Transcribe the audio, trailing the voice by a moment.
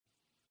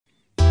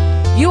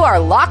You are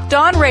Locked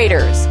On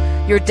Raiders,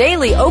 your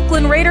daily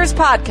Oakland Raiders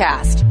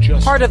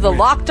podcast, part of the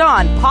Locked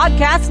On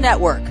Podcast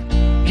Network.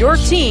 Your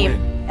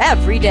team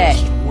every day.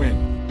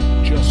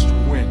 Just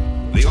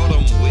win. The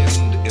autumn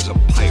wind is a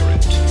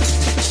pirate,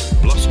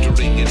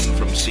 blustering in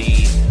from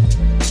sea.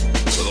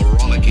 With a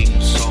rollicking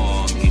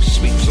song, he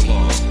sweeps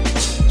along,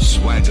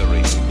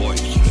 swaggering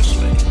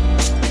boisterously.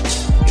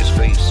 His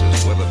face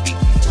is weather-beaten.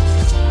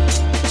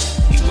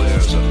 He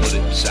wears a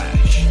hooded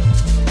sash,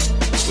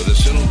 with a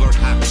silver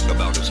hat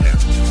about his head,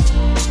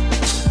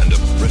 and a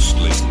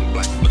bristling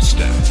black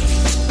mustache.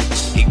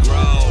 He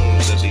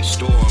growls as he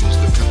storms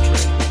the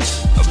country,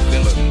 a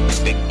villain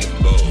big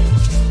and bold,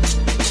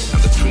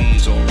 and the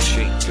trees all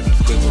shake and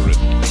quiver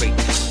and quake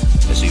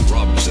as he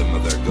robs them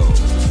of their gold.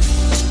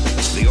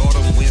 The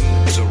autumn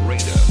wind is a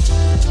raider,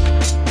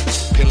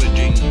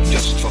 pillaging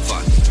just for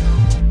fun.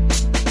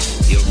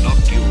 He'll knock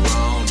you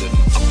round and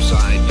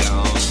upside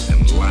down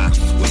and laugh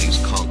when he's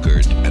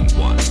conquered and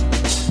won.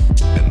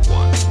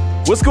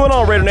 What's going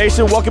on, Raider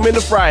Nation? Welcome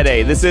into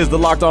Friday. This is the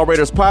Locked On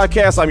Raiders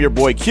podcast. I'm your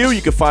boy Q.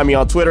 You can find me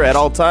on Twitter at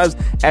all times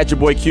at your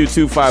boy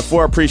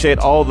Q254. Appreciate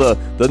all the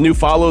new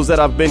follows that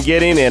I've been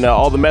getting and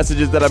all the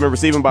messages that I've been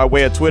receiving by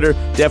way of Twitter.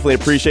 Definitely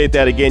appreciate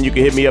that. Again, you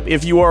can hit me up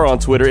if you are on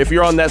Twitter. If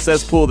you're on that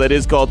cesspool that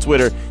is called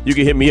Twitter, you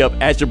can hit me up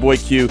at your boy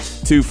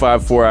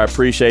Q254. I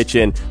appreciate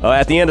you. And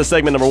at the end of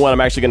segment number 1,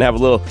 I'm actually going to have a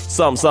little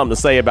something to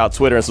say about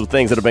Twitter and some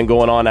things that have been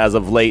going on as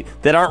of late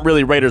that aren't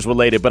really Raiders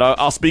related, but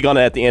I'll speak on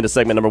it at the end of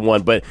segment number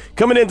 1. But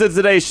coming into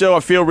today's show, I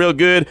feel real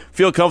good,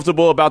 feel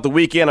comfortable about the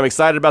weekend. I'm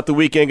excited about the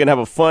weekend. Going to have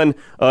a fun,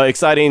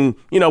 exciting,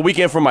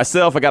 weekend for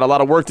myself. I got a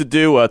lot of work to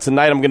do.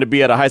 Tonight I'm going to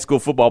be at a high school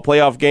football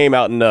playoff game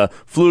out in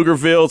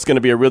Pflugerville. It's going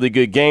to be a really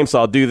good game, so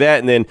I'll do that.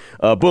 And then,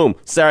 boom,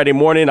 Saturday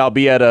morning I'll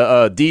be at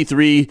a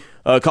D3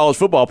 college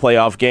football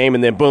playoff game,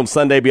 and then boom,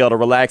 Sunday be able to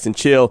relax and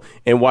chill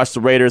and watch the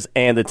Raiders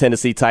and the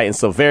Tennessee Titans.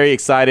 So very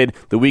excited.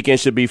 The weekend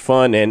should be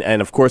fun,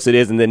 and of course it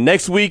is. And then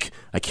next week,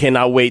 I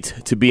cannot wait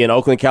to be in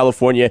Oakland,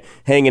 California,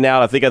 hanging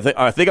out. I think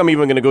I'm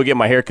even going to go get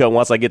my haircut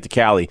once I get to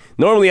Cali.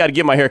 Normally I'd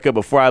get my haircut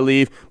before I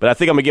leave, but I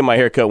think I'm going to get my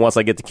haircut once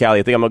I get to Cali.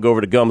 I think I'm going to go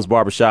over to Gums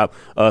Barbershop,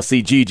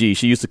 see Gigi.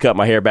 She used to cut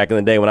my hair back in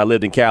the day when I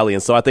lived in Cali,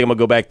 and so I think I'm going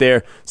to go back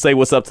there, say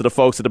what's up to the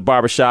folks at the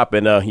barbershop,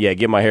 and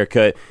get my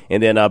haircut,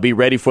 and then be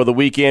ready for the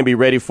weekend, be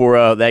ready for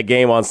that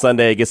game on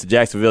Sunday against the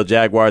Jacksonville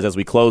Jaguars as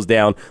we close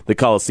down the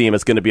Coliseum.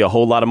 It's going to be a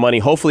whole lot of money.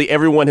 Hopefully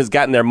everyone has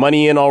gotten their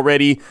money in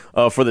already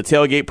for the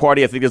tailgate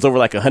party. I think there's over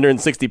like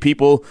 160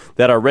 people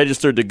that are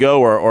registered to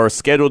go or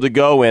scheduled to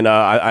go, and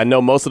I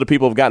know most of the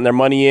people have gotten their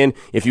money in.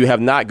 If you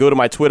have not, go to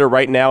my Twitter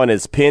right now, and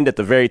it's pinned at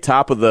the very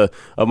top of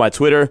my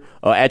Twitter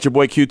at your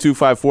boy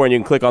Q254, and you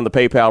can click on the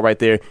PayPal right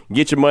there.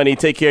 Get your money,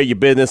 take care of your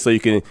business so you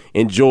can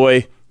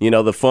enjoy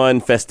the fun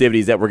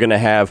festivities that we're going to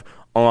have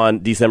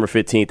on December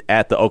 15th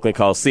at the Oakland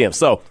Coliseum.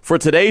 So for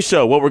today's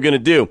show, what we're going to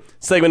do,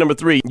 segment number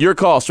 3, your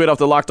call straight off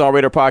the Locked On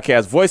Raider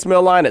podcast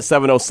voicemail line at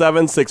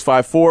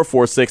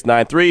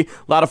 707-654-4693. A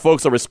lot of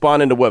folks are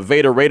responding to what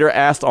Vader Raider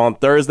asked on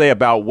Thursday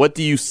about what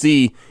do you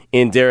see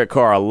in Derek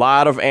Carr. A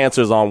lot of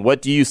answers on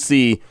what do you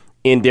see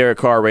in Derek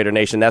Carr, Raider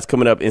Nation. That's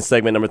coming up in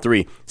segment number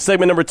 3.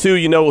 Segment number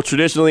 2,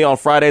 traditionally on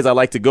Fridays, I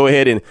like to go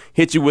ahead and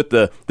hit you with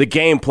the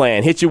game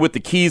plan, hit you with the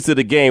keys to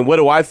the game. What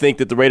do I think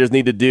that the Raiders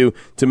need to do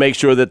to make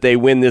sure that they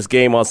win this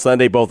game on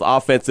Sunday, both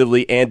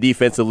offensively and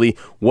defensively?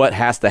 What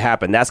has to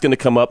happen? That's going to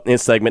come up in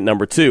segment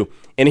number 2.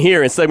 And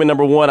here in segment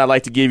number 1, I'd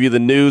like to give you the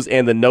news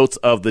and the notes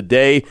of the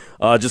day.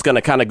 Just going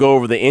to kind of go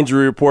over the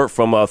injury report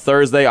from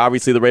Thursday.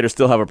 Obviously, the Raiders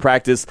still have a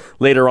practice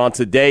later on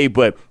today,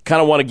 but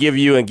kind of want to give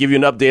you an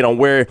update on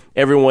where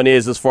everyone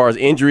is as far as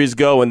injuries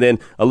go, and then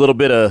a little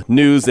bit of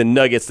news and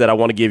nuggets that I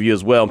want to give you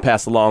as well and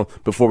pass along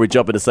before we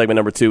jump into segment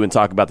number 2 and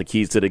talk about the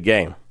keys to the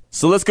game.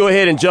 So let's go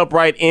ahead and jump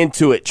right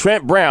into it.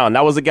 Trent Brown,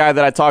 that was a guy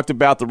that I talked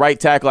about, the right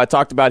tackle. I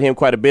talked about him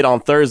quite a bit on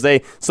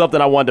Thursday, something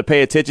I wanted to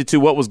pay attention to,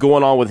 what was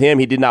going on with him.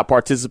 He did not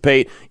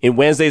participate in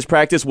Wednesday's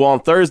practice. Well,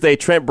 on Thursday,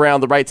 Trent Brown,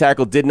 the right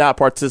tackle, did not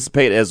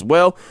participate as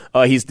well.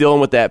 He's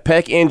dealing with that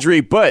pec injury,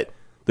 but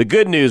the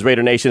good news,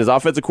 Raider Nation, is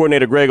offensive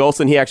coordinator Greg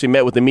Olsen, he actually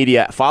met with the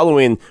media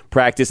following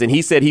practice, and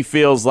he said he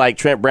feels like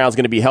Trent Brown's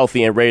going to be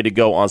healthy and ready to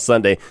go on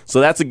Sunday.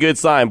 So that's a good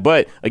sign.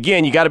 But,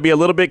 again, you got to be a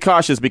little bit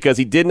cautious because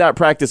he did not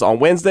practice on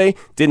Wednesday,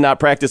 did not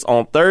practice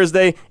on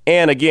Thursday,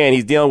 and, again,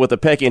 he's dealing with a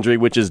pec injury,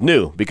 which is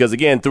new because,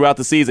 again, throughout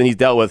the season he's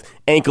dealt with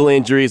ankle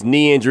injuries,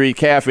 knee injury,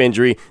 calf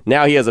injury.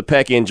 Now he has a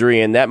pec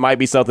injury, and that might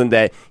be something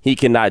that he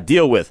cannot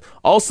deal with.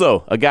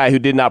 Also, a guy who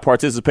did not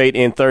participate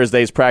in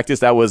Thursday's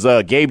practice, that was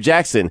Gabe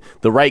Jackson,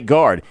 the right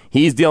guard.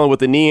 He's dealing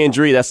with a knee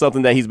injury. That's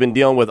something that he's been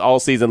dealing with all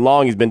season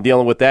long. He's been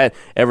dealing with that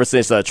ever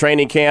since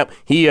training camp.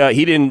 He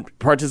didn't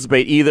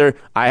participate either.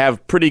 I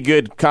have pretty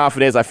good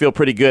confidence. I feel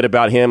pretty good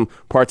about him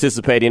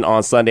participating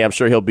on Sunday. I'm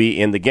sure he'll be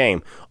in the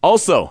game.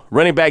 Also,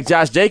 running back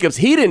Josh Jacobs,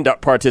 he didn't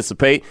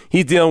participate.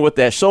 He's dealing with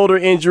that shoulder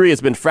injury.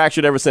 It's been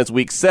fractured ever since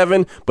week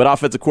 7, but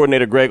offensive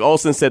coordinator Greg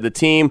Olsen said the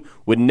team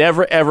would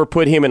never, ever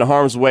put him in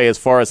harm's way as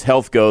far as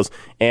health goes,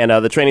 and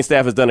the training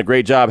staff has done a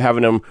great job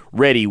having him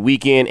ready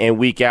week in and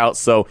week out,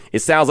 so it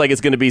It sounds like it's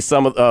going to be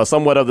somewhat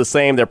of the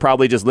same. They're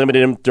probably just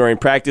limiting him during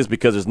practice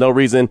because there's no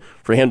reason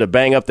for him to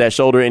bang up that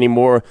shoulder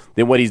anymore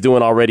than what he's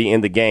doing already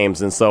in the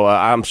games. And so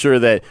I'm sure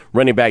that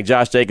running back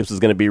Josh Jacobs is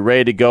going to be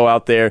ready to go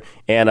out there.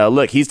 And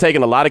look, he's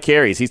taking a lot of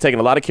carries. He's taking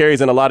a lot of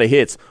carries and a lot of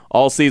hits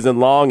all season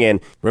long. And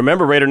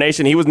remember, Raider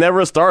Nation, he was never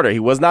a starter. He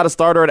was not a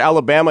starter at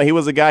Alabama. He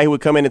was a guy who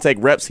would come in and take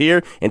reps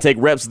here and take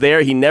reps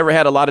there. He never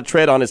had a lot of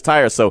tread on his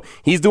tires. So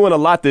he's doing a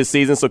lot this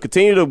season. So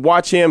continue to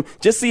watch him.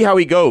 Just see how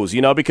he goes,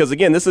 because,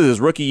 again, this is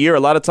his rookie year. A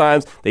lot of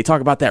times they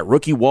talk about that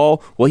rookie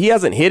wall. Well, he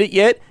hasn't hit it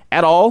yet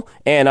at all,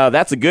 and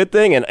that's a good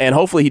thing, and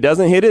hopefully he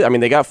doesn't hit it. I mean,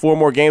 they got 4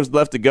 more games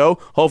left to go.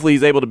 Hopefully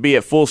he's able to be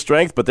at full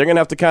strength, but they're going to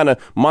have to kind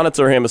of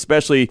monitor him,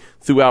 especially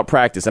throughout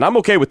practice, and I'm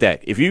okay with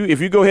that. If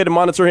you go ahead and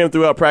monitor him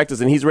throughout practice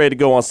and he's ready to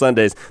go on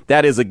Sundays,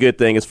 that is a good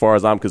thing as far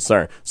as I'm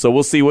concerned. So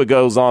we'll see what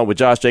goes on with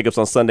Josh Jacobs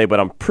on Sunday, but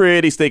I'm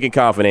pretty stinking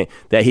confident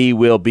that he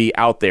will be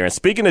out there. And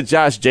speaking of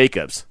Josh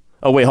Jacobs,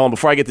 oh, wait, hold on.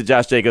 Before I get to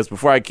Josh Jacobs,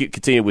 before I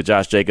continue with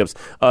Josh Jacobs,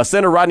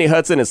 center Rodney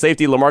Hudson and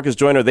safety LaMarcus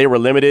Joyner, they were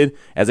limited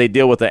as they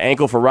deal with an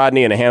ankle for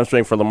Rodney and a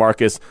hamstring for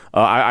LaMarcus.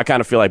 I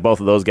kind of feel like both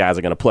of those guys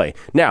are going to play.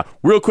 Now,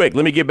 real quick,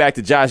 let me get back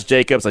to Josh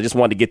Jacobs. I just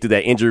wanted to get through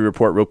that injury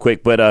report real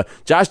quick. But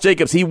Josh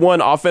Jacobs, he won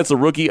Offensive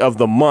Rookie of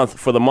the Month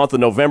for the month of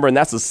November, and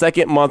that's the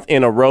second month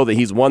in a row that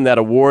he's won that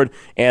award.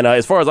 And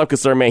as far as I'm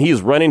concerned, man,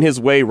 he's running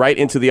his way right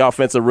into the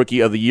Offensive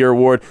Rookie of the Year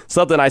award,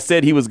 something I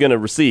said he was going to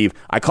receive.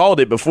 I called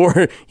it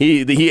before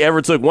he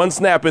ever took one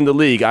snap in the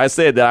league. I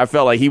said that I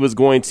felt like he was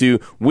going to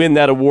win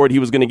that award. He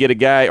was going to get a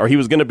guy, or he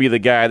was going to be the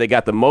guy that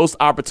got the most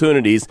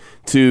opportunities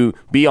to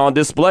be on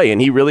display, and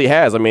he really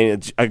has. I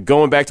mean,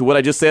 going back to what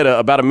I just said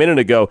about a minute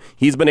ago,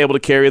 he's been able to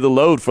carry the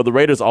load for the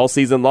Raiders all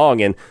season long,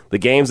 and the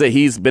games that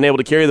he's been able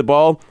to carry the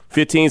ball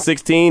 15,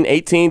 16,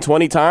 18,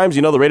 20 times,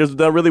 the Raiders have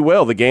done really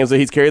well. The games that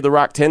he's carried the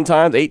rock 10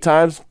 times, 8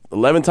 times,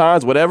 11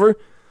 times, whatever,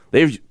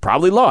 they've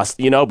probably lost,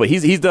 but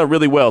he's done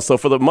really well. So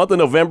for the month of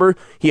November,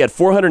 he had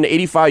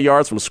 485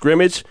 yards from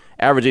scrimmage,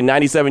 averaging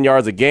 97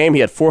 yards a game. He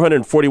had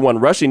 441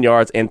 rushing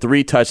yards and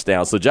 3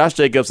 touchdowns. So Josh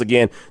Jacobs,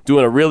 again,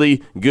 doing a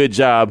really good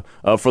job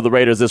for the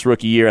Raiders this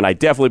rookie year, and I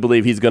definitely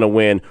believe he's going to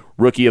win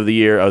Rookie of the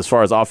Year as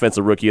far as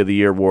Offensive Rookie of the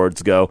Year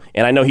awards go.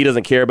 And I know he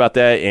doesn't care about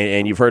that,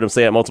 and you've heard him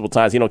say it multiple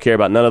times. He don't care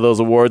about none of those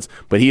awards,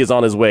 but he is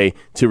on his way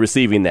to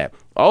receiving that.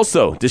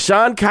 Also,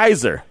 DeShone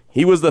Kizer.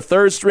 He was the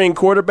third-string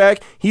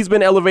quarterback. He's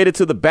been elevated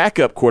to the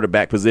backup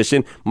quarterback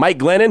position. Mike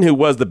Glennon, who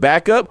was the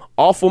backup,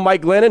 awful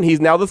Mike Glennon,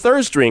 he's now the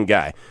third-string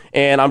guy.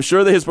 And I'm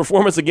sure that his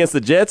performance against the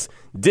Jets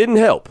didn't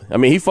help. I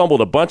mean, he fumbled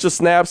a bunch of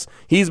snaps.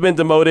 He's been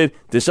demoted.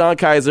 DeShone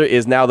Kizer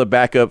is now the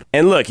backup.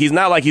 And look, he's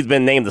not like he's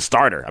been named the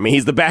starter. I mean,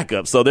 he's the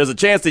backup. So there's a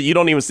chance that you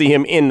don't even see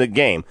him in the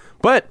game.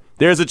 But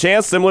there's a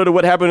chance, similar to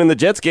what happened in the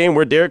Jets game,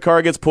 where Derek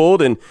Carr gets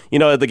pulled and,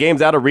 the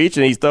game's out of reach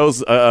and he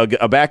throws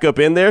a backup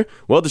in there.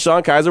 Well,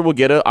 DeShone Kizer will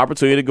get an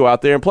opportunity to go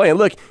out there and play. And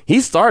look,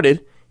 he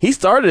started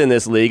in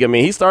this league. I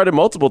mean, he started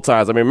multiple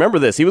times. I mean, remember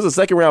this. He was a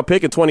second-round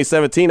pick in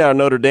 2017 out of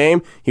Notre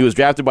Dame. He was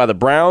drafted by the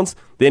Browns.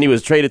 Then he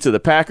was traded to the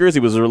Packers. He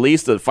was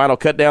released to the final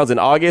cutdowns in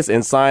August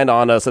and signed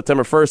on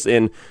September 1st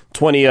in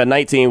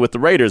 2019 with the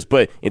Raiders.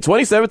 But in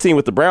 2017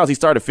 with the Browns, he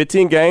started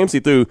 15 games. He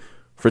threw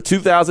for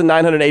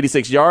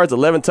 2,986 yards,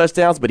 11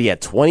 touchdowns, but he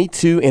had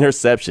 22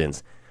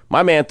 interceptions.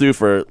 My man threw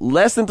for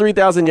less than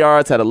 3,000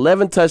 yards, had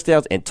 11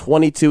 touchdowns, and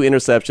 22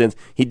 interceptions.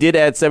 He did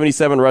add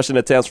 77 rushing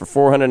attempts for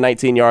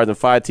 419 yards and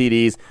 5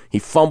 TDs. He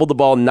fumbled the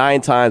ball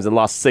 9 times and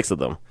lost 6 of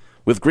them.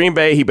 With Green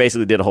Bay, he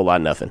basically did a whole lot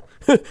of nothing.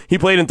 He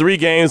played in 3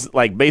 games,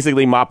 like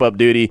basically mop-up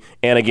duty,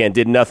 and again,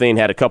 did nothing,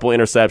 had a couple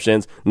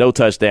interceptions, no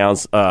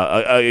touchdowns.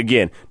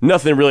 Again,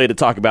 nothing really to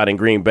talk about in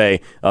Green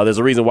Bay. There's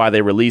a reason why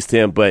they released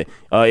him, but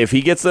if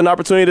he gets an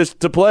opportunity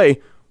to play,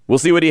 we'll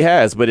see what he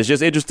has. But it's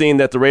just interesting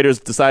that the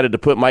Raiders decided to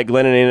put Mike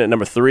Glennon in at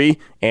number 3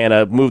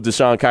 and move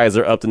DeShone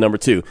Kizer up to number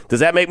 2. Does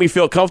that make me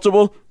feel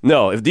comfortable?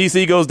 No. If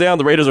DC goes down,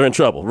 the Raiders are in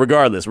trouble,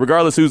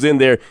 regardless who's in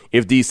there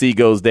if DC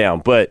goes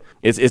down. But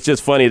it's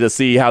just funny to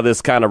see how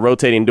this kind of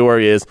rotating door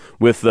is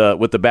with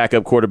the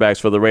backup quarterbacks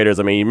for the Raiders.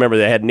 I mean, you remember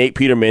they had Nate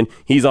Peterman.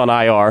 He's on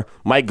IR.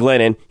 Mike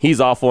Glennon, he's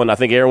awful, and I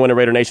think everyone in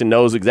Raider Nation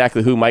knows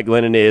exactly who Mike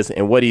Glennon is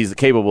and what he's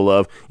capable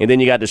of. And then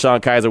you got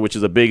DeShone Kizer, which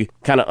is a big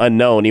kind of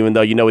unknown, even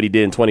though you know what he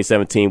did in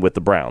 2017 with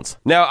the Browns.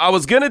 Now, I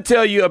was going to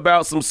tell you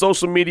about some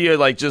social media,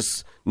 like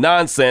just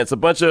nonsense, a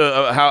bunch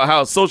of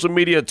how social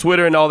media,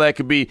 Twitter, and all that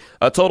could be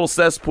a total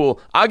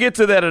cesspool. I'll get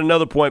to that at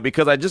another point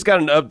because I just got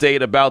an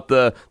update about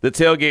the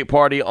tailgate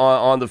party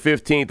on the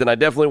 15th, and I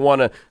definitely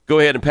want to go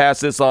ahead and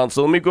pass this on.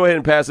 So let me go ahead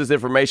and pass this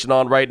information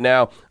on right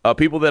now.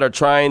 People that are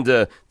trying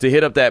to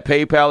hit up that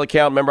PayPal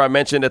account. Remember I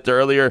mentioned at the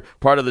earlier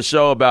part of the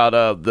show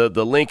about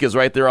the link is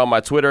right there on my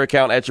Twitter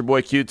account at your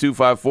boy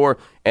Q254.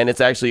 And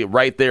it's actually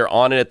right there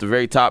on it at the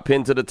very top,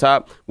 pinned to the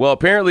top. Well,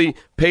 apparently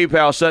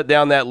PayPal shut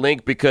down that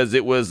link because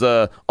it was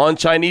on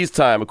Chinese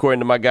time,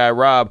 according to my guy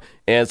Rob.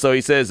 And so he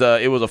says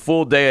it was a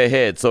full day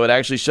ahead. So it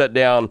actually shut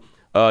down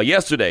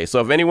yesterday. So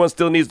if anyone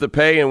still needs to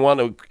pay and want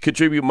to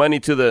contribute money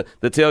to the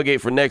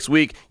tailgate for next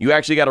week, you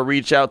actually got to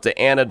reach out to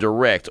Anna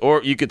direct.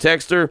 Or you could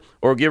text her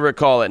or give her a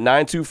call at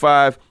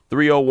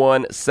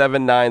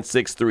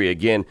 925-301-7963.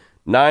 Again,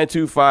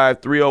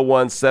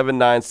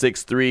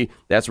 925-301-7963.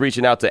 That's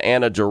reaching out to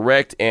Anna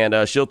direct,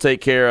 and she'll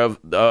take care of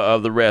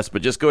the rest.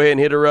 But just go ahead and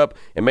hit her up,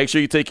 and make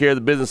sure you take care of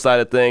the business side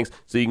of things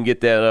so you can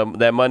get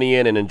that money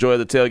in and enjoy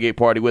the tailgate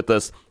party with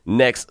us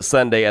next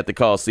Sunday at the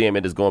Coliseum.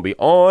 It is going to be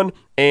on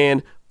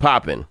and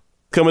popping.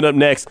 Coming up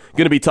next,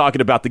 going to be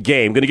talking about the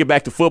game. Going to get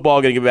back to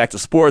football, going to get back to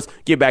sports,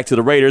 get back to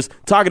the Raiders,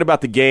 talking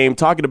about the game,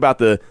 talking about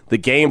the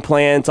game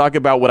plan, talking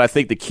about what I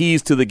think the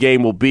keys to the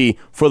game will be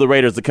for the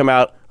Raiders to come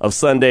out of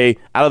Sunday,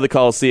 out of the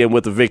Coliseum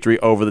with a victory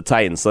over the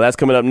Titans. So that's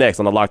coming up next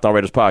on the Locked On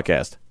Raiders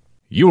podcast.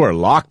 You are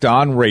Locked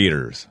On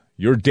Raiders,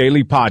 your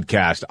daily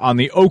podcast on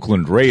the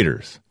Oakland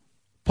Raiders.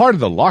 Part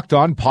of the Locked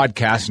On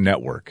Podcast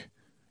Network,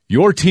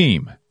 your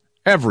team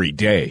every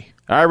day.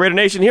 All right, Raider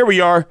Nation, here we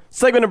are.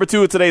 Segment number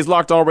 2 of today's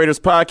Locked On Raiders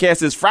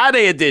podcast is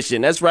Friday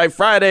edition. That's right,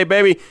 Friday,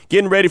 baby.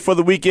 Getting ready for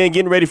the weekend,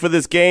 getting ready for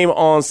this game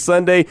on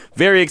Sunday.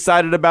 Very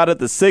excited about it.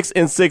 The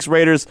 6-6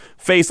 Raiders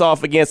face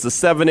off against the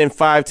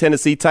 7-5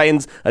 Tennessee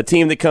Titans, a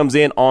team that comes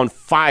in on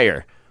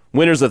fire.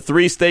 Winners of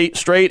 3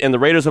 straight, and the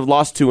Raiders have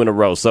lost 2 in a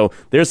row. So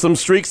there's some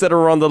streaks that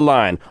are on the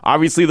line.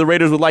 Obviously, the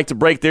Raiders would like to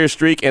break their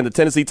streak, and the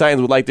Tennessee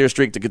Titans would like their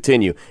streak to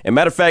continue. And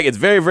matter of fact, it's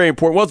very, very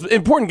important. Well, it's an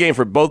important game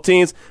for both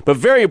teams, but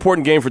very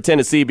important game for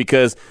Tennessee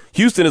because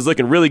Houston is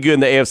looking really good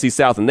in the AFC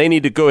South, and they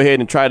need to go ahead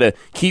and try to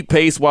keep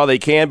pace while they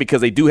can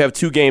because they do have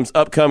 2 games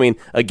upcoming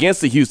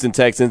against the Houston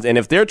Texans. And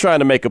if they're trying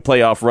to make a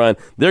playoff run,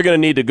 they're going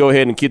to need to go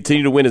ahead and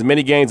continue to win as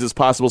many games as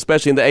possible,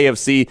 especially in the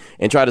AFC,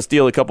 and try to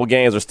steal a couple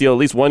games or steal at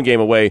least 1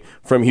 game away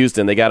from Houston.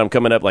 They got them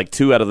coming up like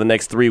 2 out of the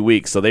next 3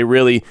 weeks, so they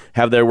really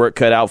have their work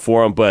cut out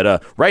for them.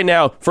 But right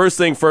now, first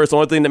thing first, the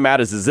only thing that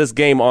matters is this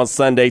game on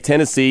Sunday,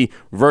 Tennessee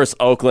versus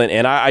Oakland.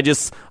 And I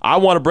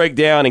want to break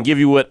down and give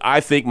you what I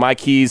think my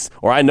keys,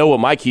 or I know what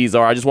my keys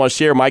are. I just want to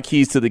share my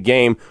keys to the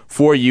game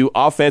for you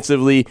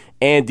offensively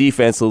and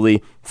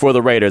defensively for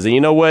the Raiders. And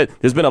you know what?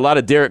 There's been a lot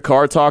of Derek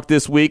Carr talk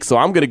this week, so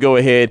I'm going to go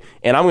ahead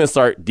and I'm going to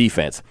start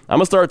defense. I'm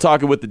going to start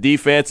talking with the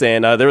defense,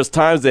 and there was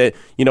times that,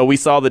 we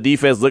saw the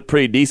defense look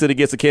pretty decent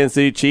against the Kansas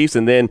City Chiefs,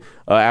 and then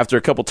after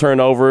a couple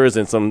turnovers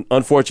and some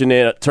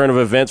unfortunate turn of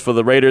events for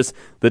the Raiders,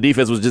 the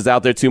defense was just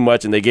out there too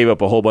much, and they gave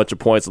up a whole bunch of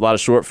points, a lot of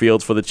short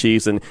fields for the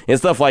Chiefs and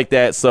stuff like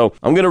that. So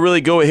I'm going to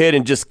really go ahead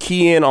and just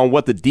key in on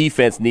what the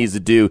defense needs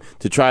to do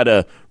to try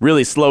to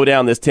really slow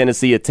down this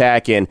Tennessee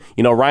attack. And,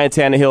 Ryan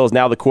Tannehill is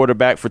now the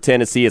quarterback for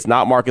Tennessee. It's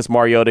not Marcus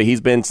Mariota. He's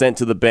been sent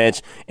to the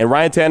bench. And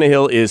Ryan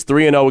Tannehill is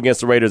 3-0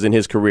 against the Raiders in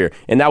his career.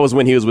 And that was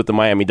when he was with the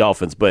Miami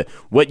Dolphins. But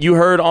what you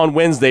heard on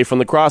Wednesday from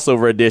the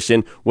crossover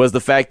edition was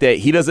the fact that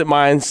he doesn't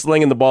mind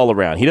slinging the ball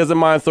around. He doesn't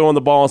mind throwing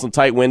the ball in some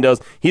tight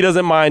windows. He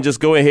doesn't mind just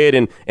going ahead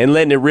and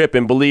letting it rip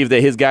and believe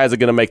that his guys are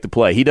going to make the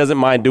play. He doesn't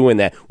mind doing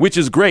that, which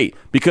is great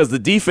because the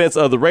defense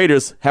of the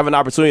Raiders have an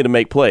opportunity to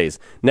make plays.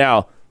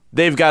 Now,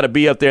 they've got to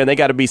be up there and they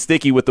got to be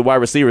sticky with the wide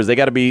receivers. They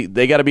got to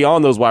be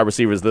on those wide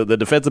receivers. The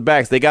defensive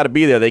backs, they got to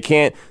be there. They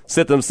can't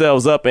set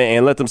themselves up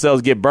and let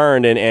themselves get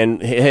burned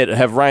and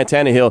have Ryan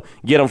Tannehill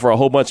get them for a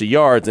whole bunch of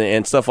yards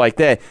and stuff like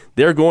that.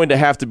 They're going to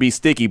have to be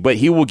sticky, but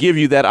he will give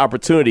you that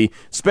opportunity,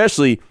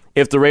 especially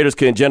if the Raiders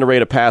can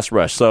generate a pass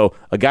rush. So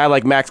a guy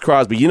like Max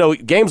Crosby,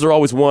 games are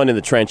always won in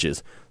the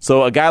trenches.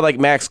 So a guy like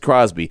Max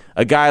Crosby,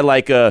 a guy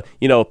like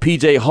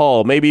P.J.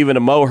 Hall, maybe even a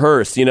Mo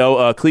Hurst,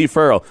 Cleve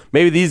Farrell,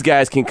 maybe these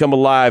guys can come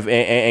alive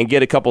and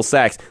get a couple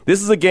sacks.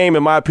 This is a game,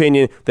 in my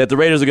opinion, that the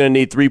Raiders are going to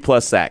need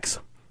 3+ sacks.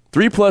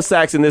 3+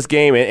 sacks in this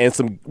game and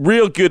some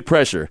real good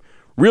pressure.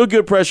 Real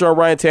good pressure on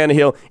Ryan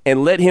Tannehill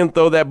and let him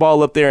throw that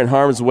ball up there in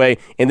harm's way.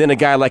 And then a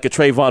guy like a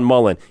Trayvon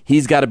Mullen,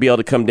 he's got to be able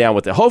to come down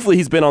with it. Hopefully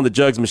he's been on the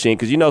jugs machine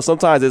because,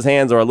 sometimes his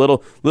hands are a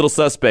little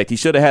suspect. He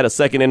should have had a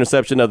second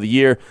interception of the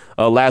year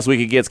last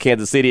week against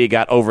Kansas City. It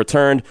got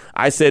overturned.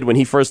 I said when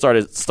he first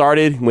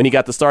started, when he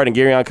got the start and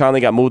Garyon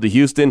Conley got moved to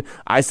Houston,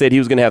 I said he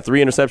was going to have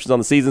 3 interceptions on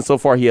the season. So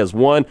far he has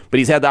 1, but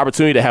he's had the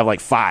opportunity to have like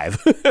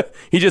 5.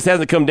 He just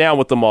hasn't come down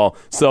with them all.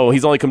 So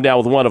he's only come down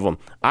with 1 of them.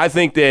 I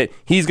think that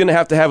he's going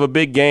to have a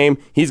big game.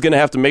 He's going to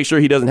have to make sure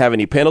he doesn't have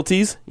any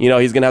penalties.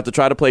 He's going to have to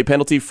try to play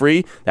penalty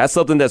free. That's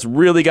something that's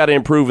really got to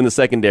improve in the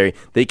secondary.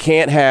 They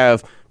can't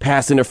have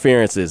pass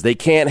interferences. They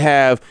can't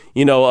have,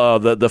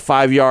 the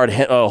 5-yard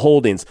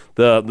holdings,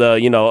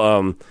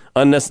 not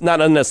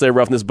unnecessary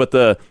roughness, but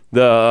the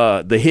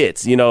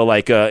hits,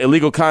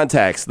 illegal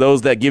contacts,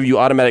 those that give you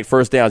automatic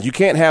first downs. You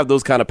can't have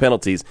those kind of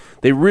penalties.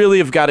 They really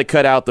have got to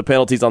cut out the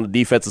penalties on the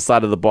defensive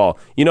side of the ball.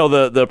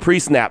 The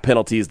pre-snap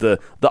penalties, the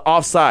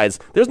offsides.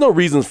 There's no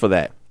reasons for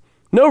that.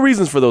 No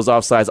reasons for those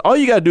offsides. All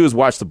you got to do is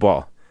watch the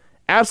ball.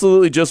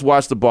 Absolutely just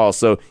watch the ball.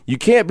 So you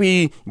can't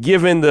be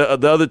giving the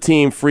other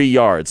team free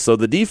yards. So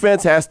the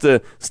defense has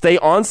to stay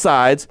on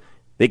sides.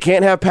 They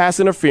can't have pass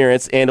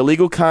interference and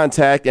illegal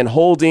contact and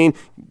holding.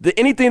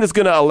 Anything that's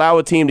going to allow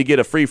a team to get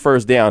a free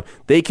first down,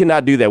 they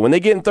cannot do that. When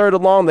they get in 3rd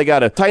and long, they got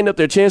to tighten up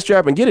their chin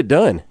strap and get it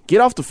done. Get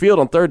off the field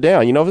on 3rd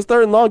down. If it's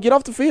 3rd and long, get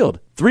off the field.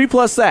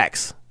 3+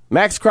 sacks.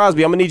 Max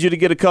Crosby, I'm going to need you to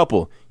get a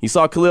couple. You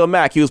saw Khalil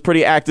Mack. He was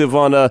pretty active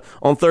on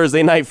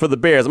Thursday night for the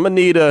Bears. I'm going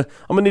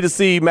to need to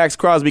see Max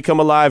Crosby come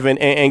alive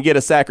and get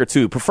a sack or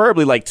 2,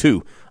 preferably like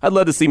 2. I'd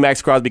love to see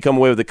Max Crosby come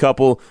away with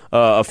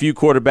a few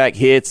quarterback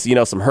hits,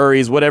 some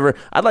hurries, whatever.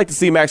 I'd like to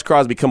see Max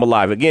Crosby come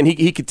alive. Again,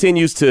 he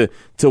continues to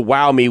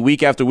wow me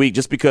week after week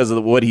just because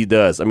of what he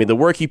does. I mean, the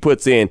work he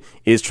puts in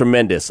is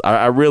tremendous.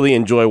 I really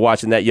enjoy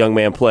watching that young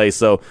man play.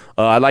 So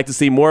I'd like to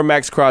see more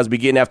Max Crosby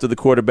getting after the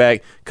quarterback,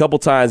 a couple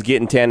times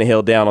getting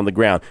Tannehill down on the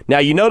ground. Now,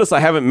 you notice I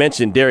haven't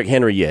mentioned Derrick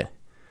Henry yet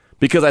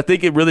because I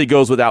think it really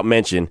goes without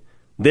mention.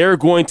 They're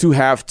going to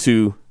have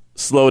to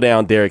slow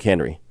down Derrick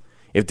Henry.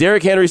 If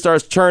Derrick Henry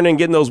starts churning,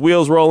 getting those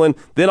wheels rolling,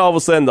 then all of a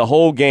sudden the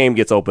whole game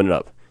gets opened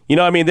up. You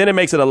know what I mean? Then it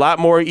makes it a lot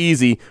more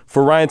easy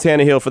for Ryan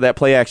Tannehill for that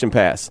play action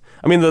pass.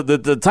 I mean,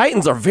 the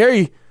Titans are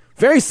very,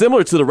 very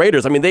similar to the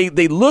Raiders. I mean,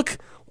 they look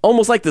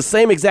almost like the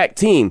same exact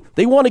team.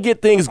 They want to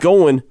get things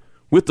going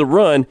with the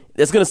run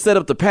that's going to set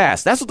up the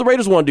pass. That's what the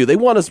Raiders want to do. They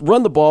want to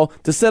run the ball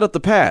to set up the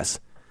pass.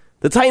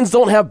 The Titans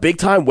don't have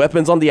big-time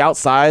weapons on the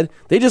outside.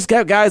 They just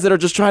got guys that are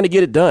just trying to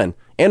get it done.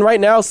 And right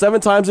now, 7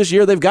 times this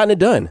year, they've gotten it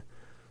done.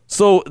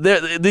 So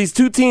these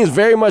two teams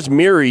very much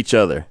mirror each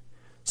other.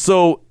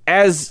 So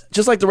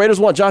just like the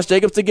Raiders want Josh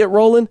Jacobs to get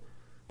rolling,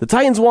 the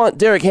Titans want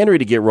Derrick Henry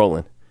to get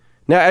rolling.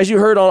 Now, as you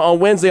heard on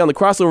Wednesday on the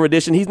crossover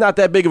edition, he's not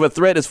that big of a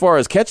threat as far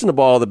as catching the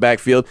ball in the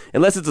backfield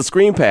unless it's a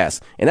screen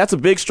pass. And that's a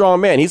big, strong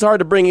man. He's hard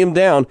to bring him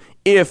down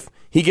if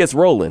he gets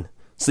rolling.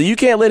 So you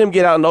can't let him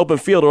get out in the open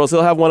field or else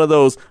he'll have one of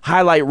those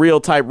highlight reel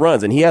type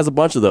runs. And he has a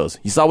bunch of those.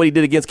 You saw what he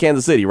did against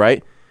Kansas City,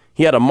 right?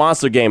 He had a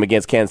monster game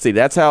against Kansas City.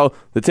 That's how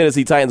the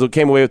Tennessee Titans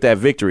came away with that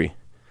victory.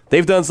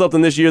 They've done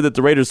something this year that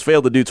the Raiders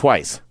failed to do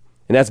twice,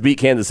 and that's beat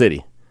Kansas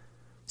City.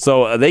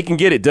 So they can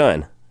get it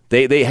done.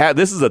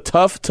 This is a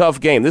tough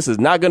game. This is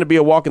not going to be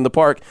a walk in the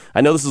park. I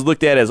know this is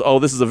looked at as,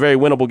 this is a very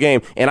winnable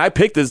game, and I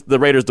picked the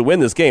Raiders to win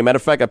this game. Matter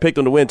of fact, I picked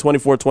them to win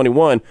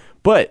 24-21,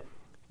 but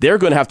they're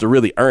going to have to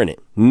really earn it.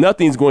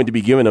 Nothing's going to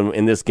be given them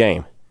in this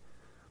game,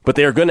 but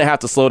they're going to have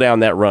to slow down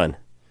that run.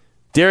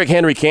 Derrick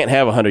Henry can't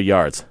have 100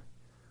 yards.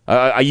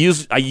 I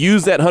use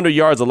that 100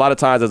 yards a lot of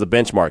times as a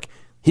benchmark.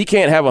 He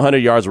can't have 100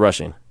 yards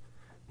rushing.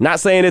 Not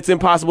saying it's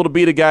impossible to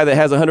beat a guy that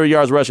has 100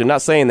 yards rushing.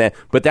 Not saying that,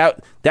 but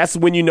that's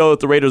when you know that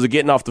the Raiders are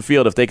getting off the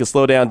field if they can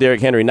slow down Derrick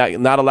Henry,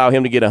 not allow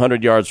him to get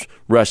 100 yards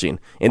rushing.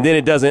 And then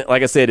it doesn't,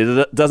 like I said,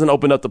 it doesn't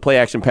open up the play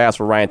action pass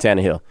for Ryan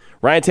Tannehill.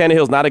 Ryan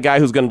Tannehill's not a guy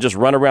who's going to just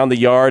run around the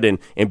yard and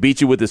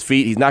beat you with his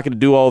feet. He's not going to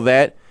do all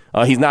that.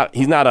 He's not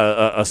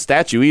a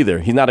statue either.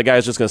 He's not a guy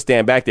who's just going to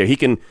stand back there. He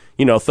can,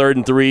 3rd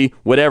and 3,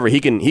 whatever. He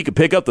can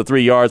pick up the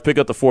 3 yards, pick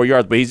up the 4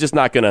 yards, but he's just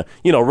not going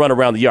to, run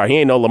around the yard. He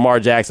ain't no Lamar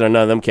Jackson or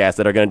none of them cats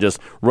that are going to just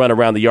run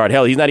around the yard.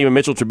 Hell, he's not even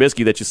Mitchell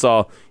Trubisky that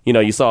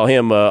you saw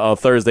him on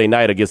Thursday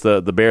night against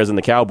the Bears and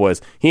the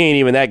Cowboys. He ain't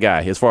even that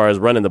guy as far as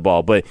running the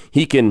ball, but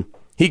he can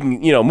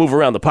move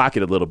around the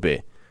pocket a little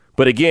bit.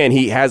 But again,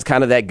 he has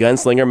kind of that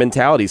gunslinger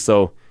mentality.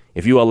 So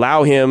if you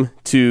allow him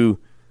to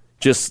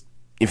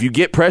if you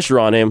get pressure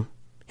on him,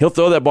 he'll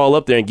throw that ball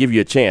up there and give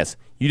you a chance.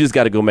 You just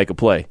got to go make a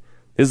play.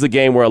 This is a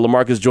game where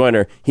LaMarcus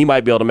Joyner, he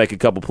might be able to make a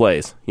couple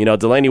plays.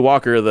 Delanie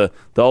Walker, the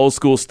old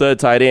school stud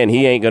tight end,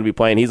 he ain't going to be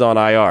playing. He's on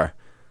IR.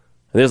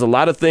 And there's a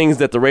lot of things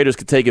that the Raiders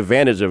could take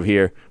advantage of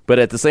here, but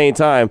at the same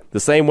time, the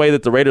same way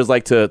that the Raiders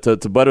like to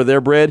butter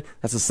their bread,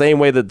 that's the same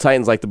way that the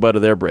Titans like to butter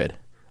their bread.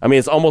 I mean,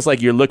 it's almost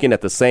like you're looking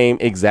at the same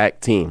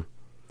exact team.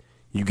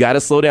 You got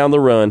to slow down the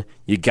run.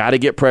 You got to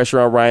get pressure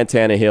on Ryan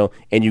Tannehill,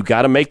 and you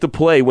got to make the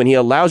play when he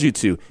allows you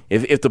to.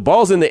 If the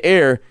ball's in the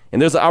air and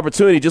there's an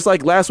opportunity, just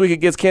like last week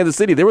against Kansas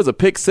City, there was a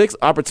pick 6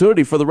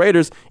 opportunity for the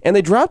Raiders, and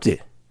they dropped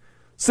it.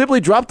 Simply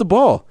drop the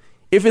ball.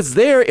 If it's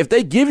there, if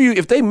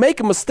they make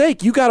a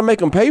mistake, you got to make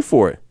them pay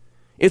for it.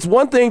 It's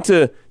one thing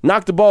to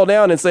knock the ball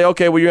down and say,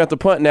 okay, well, you're going to have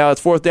to punt now.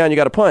 It's 4th down. You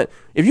got to punt.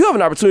 If you have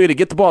an opportunity to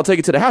get the ball and take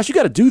it to the house, you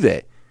got to do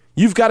that.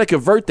 You've got to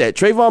convert that.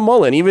 Trayvon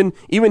Mullen, even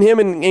him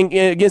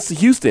against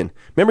Houston.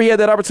 Remember he had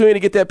that opportunity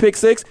to get that pick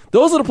 6?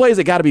 Those are the plays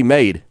that got to be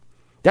made.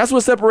 That's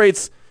what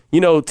separates,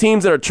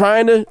 teams that are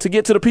trying to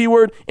get to the P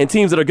word and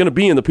teams that are going to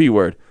be in the P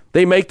word.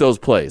 They make those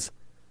plays.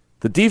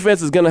 The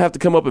defense is going to have to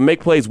come up and make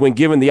plays when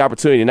given the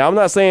opportunity. Now, I'm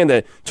not saying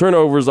that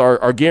turnovers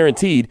are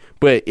guaranteed,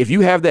 but if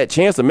you have that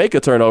chance to make a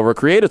turnover,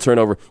 create a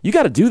turnover, you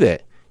got to do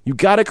that. You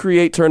got to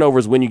create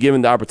turnovers when you're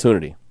given the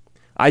opportunity.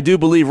 I do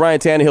believe Ryan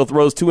Tannehill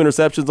throws 2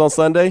 interceptions on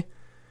Sunday.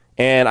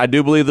 And I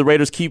do believe the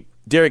Raiders keep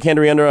Derrick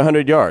Henry under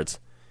 100 yards.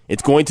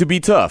 It's going to be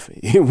tough.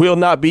 It will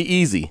not be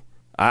easy.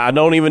 I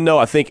don't even know.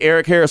 I think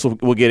Eric Harris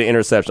will get an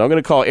interception. I'm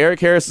going to call Eric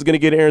Harris is going to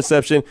get an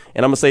interception,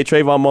 and I'm going to say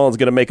Trayvon Mullen's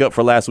going to make up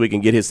for last week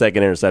and get his 2nd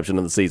interception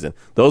of the season.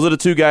 Those are the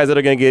 2 guys that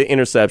are going to get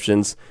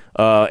interceptions.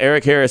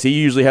 Eric Harris, he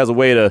usually has a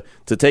way to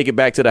take it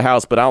back to the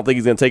house, but I don't think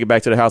he's going to take it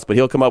back to the house, but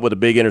he'll come up with a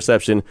big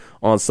interception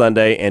on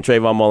Sunday, and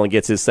Trayvon Mullen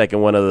gets his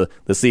 2nd one of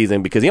the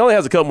season because he only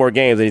has a couple more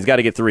games, and he's got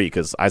to get 3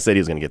 because I said he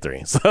was going to get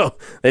 3. So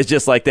it's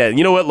just like that. And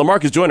you know what?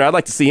 LaMarcus Joyner, I'd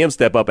like to see him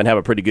step up and have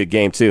a pretty good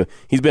game too.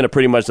 He's been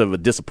pretty much of a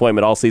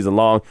disappointment all season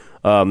long.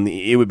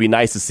 It would be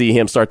nice to see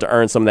him start to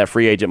earn some of that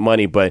free agent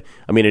money, but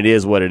I mean, it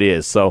is what it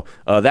is. So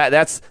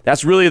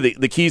that's really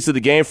the keys to the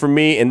game for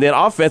me. And then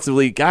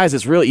offensively, guys,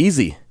 it's real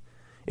easy.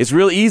 It's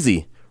real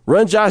easy.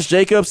 Run Josh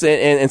Jacobs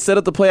and set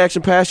up the play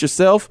action pass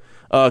yourself.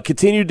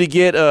 Continue to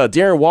get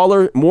Darren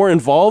Waller more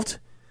involved.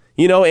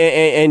 You know,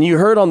 and you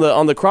heard on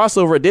the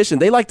crossover edition,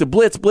 they like to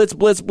blitz.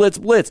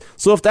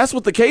 So if that's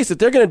what the case, if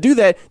they're going to do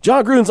that,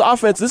 John Gruden's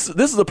offense, this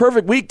is a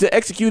perfect week to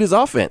execute his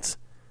offense.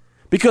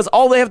 Because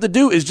all they have to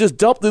do is just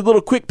dump the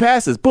little quick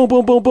passes. Boom,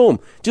 boom, boom, boom.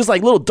 Just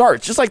like little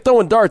darts, just like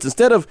throwing darts.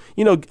 Instead of,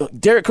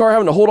 Derek Carr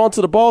having to hold on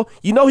to the ball,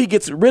 he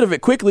gets rid of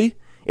it quickly.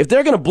 If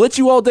they're going to blitz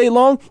you all day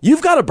long,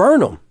 you've got to burn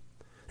them.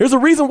 There's a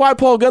reason why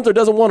Paul Guenther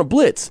doesn't want to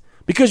blitz.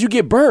 Because you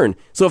get burned.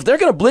 So if they're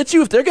going to blitz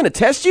you, if they're going to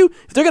test you,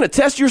 if they're going to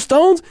test your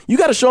stones, you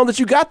got to show them that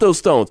you got those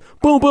stones.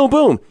 Boom, boom,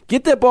 boom.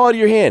 Get that ball out of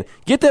your hand.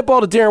 Get that ball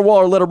to Darren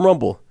Waller, let him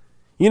rumble.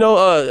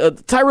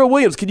 Tyrell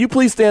Williams, can you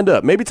please stand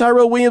up? Maybe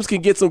Tyrell Williams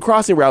can get some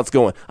crossing routes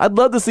going. I'd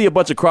love to see a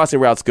bunch of crossing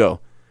routes go.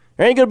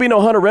 There ain't going to be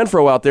no Hunter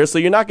Renfrow out there, so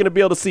you're not going to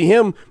be able to see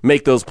him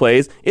make those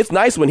plays. It's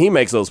nice when he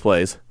makes those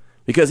plays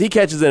because he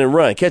catches it and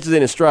run, catches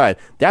it in stride.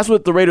 That's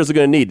what the Raiders are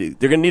going to need.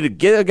 They're going to need to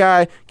get a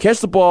guy,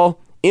 catch the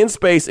ball, in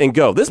space and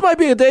go. This might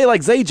be a day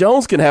like Zay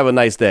Jones can have a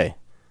nice day.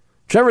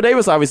 Trevor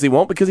Davis obviously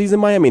won't because he's in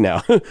Miami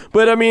now.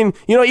 But I mean,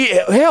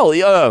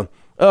 hell,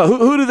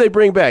 who do they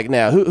bring back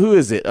now? Who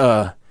is it?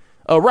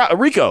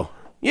 Rico.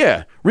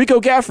 Yeah, Rico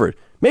Gafford.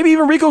 Maybe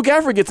even Rico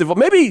Gafford gets involved.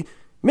 Maybe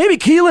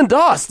Keelan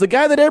Doss, the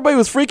guy that everybody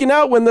was freaking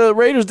out when the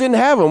Raiders didn't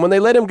have him, when they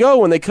let him go,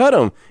 when they cut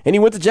him, and he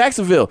went to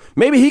Jacksonville.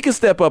 Maybe he can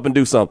step up and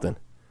do something.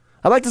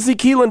 I'd like to see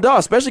Keelan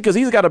Doss, especially because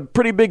he's got a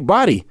pretty big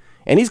body.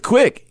 And he's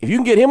quick. If you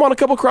can get him on a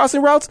couple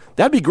crossing routes,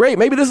 that'd be great.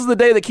 Maybe this is the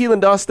day that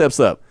Keelan Doss steps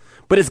up.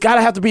 But it's got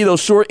to have to be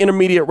those short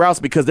intermediate routes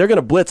because they're going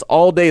to blitz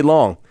all day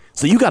long.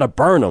 So you got to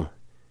burn them.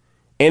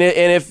 And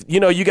if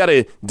you got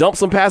to dump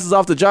some passes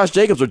off to Josh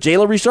Jacobs or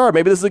Jalen Richard.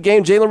 Maybe this is a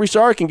game Jalen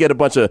Richard can get a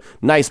bunch of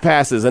nice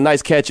passes and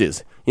nice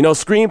catches.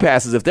 Screen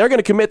passes. If they're going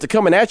to commit to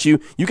coming at you,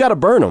 you got to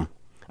burn them.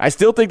 I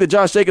still think that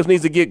Josh Jacobs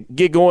needs to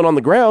get going on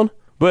the ground.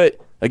 But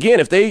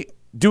again, if they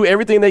do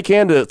everything they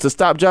can to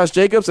stop Josh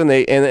Jacobs and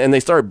they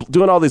start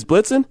doing all this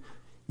blitzing,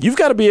 you've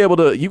got to be able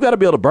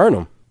to burn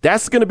them.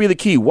 That's going to be the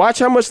key. Watch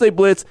how much they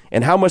blitz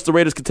and how much the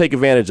Raiders can take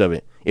advantage of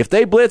it. If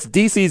they blitz,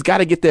 DC's got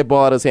to get that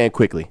ball out of his hand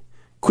quickly.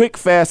 Quick,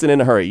 fast, and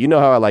in a hurry. You know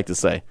how I like to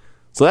say.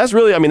 So that's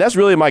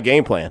really my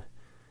game plan.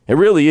 It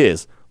really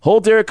is.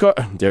 Hold Derek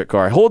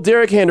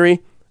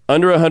Henry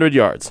under 100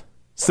 yards.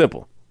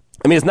 Simple.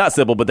 I mean, it's not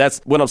simple, but that's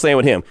what I'm saying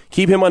with him.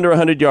 Keep him under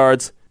 100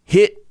 yards.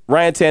 Hit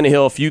Ryan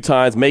Tannehill a few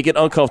times, make it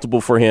uncomfortable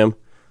for him.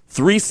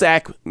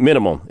 3-sack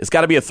minimum. It's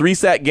got to be a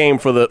 3-sack game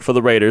for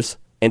the Raiders,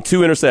 and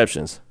 2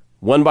 interceptions.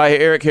 One by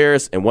Eric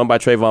Harris and one by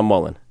Trayvon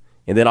Mullen.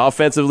 And then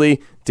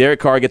offensively, Derek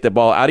Carr, get the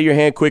ball out of your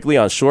hand quickly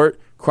on short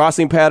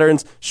crossing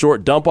patterns,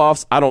 short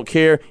dump-offs. I don't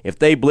care. If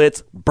they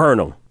blitz, burn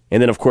them. And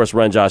then, of course,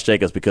 run Josh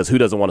Jacobs because who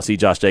doesn't want to see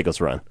Josh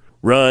Jacobs run?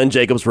 Run,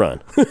 Jacobs, run.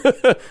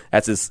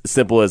 That's as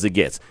simple as it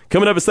gets.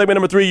 Coming up in segment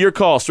number 3, your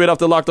call straight off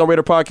the Locked On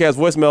Raider podcast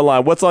voicemail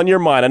line. What's on your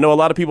mind? I know a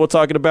lot of people are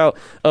talking about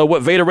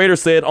what Vader Raider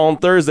said on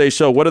Thursday's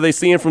show. What are they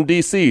seeing from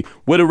D.C.?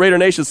 What do Raider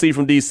Nation see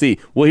from D.C.?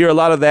 We'll hear a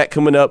lot of that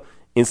coming up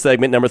in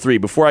segment number 3.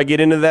 Before I get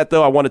into that,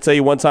 though, I want to tell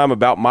you one time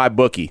about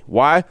MyBookie.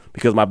 Why?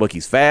 Because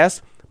MyBookie's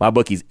fast.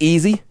 MyBookie's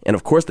easy, and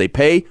of course, they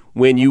pay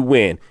when you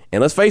win.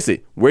 And let's face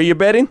it, where you're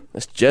betting,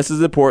 that's just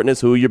as important as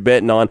who you're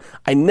betting on.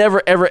 I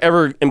never, ever,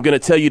 ever am going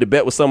to tell you to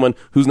bet with someone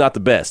who's not the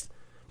best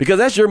because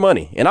that's your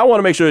money, and I want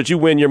to make sure that you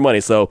win your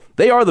money. So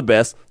they are the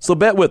best, so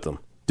bet with them.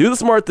 Do the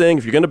smart thing.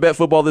 If you're going to bet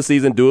football this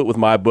season, do it with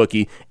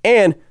MyBookie.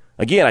 And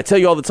again, I tell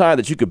you all the time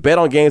that you could bet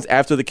on games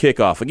after the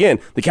kickoff. Again,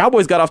 the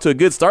Cowboys got off to a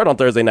good start on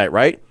Thursday night,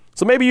 right?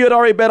 So maybe you had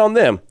already bet on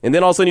them, and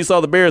then all of a sudden you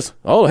saw the Bears.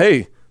 Oh,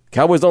 hey,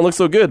 Cowboys don't look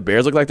so good.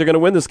 Bears look like they're going to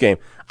win this game.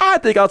 I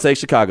think I'll take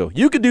Chicago.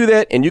 You could do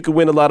that, and you could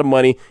win a lot of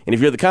money. And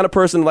if you're the kind of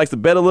person that likes to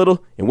bet a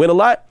little and win a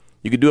lot,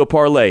 you could do a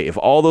parlay. If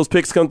all those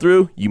picks come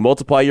through, you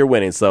multiply your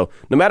winnings. So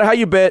no matter how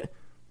you bet,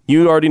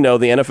 you already know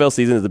the NFL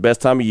season is the best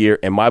time of year,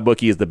 and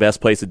MyBookie is the best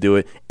place to do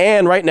it.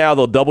 And right now,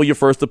 they'll double your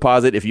first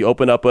deposit if you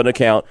open up an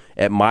account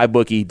at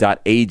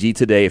mybookie.ag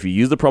today. If you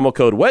use the promo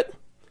code what?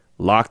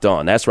 Locked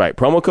On. That's right.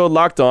 Promo code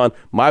Locked On,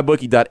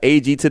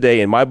 mybookie.ag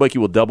today, and MyBookie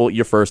will double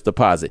your first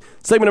deposit.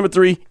 Segment number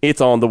 3, it's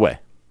on the way.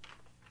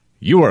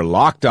 You are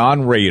Locked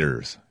On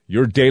Raiders,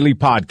 your daily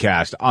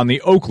podcast on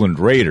the Oakland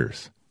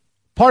Raiders.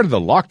 Part of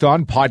the Locked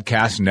On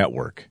Podcast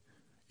Network.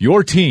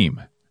 Your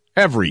team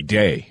every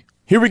day.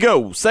 Here we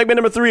go. Segment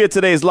number 3 of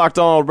today's Locked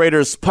On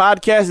Raiders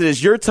podcast. It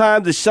is your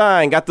time to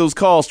shine. Got those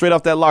calls straight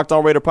off that Locked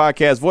On Raider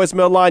podcast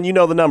voicemail line. You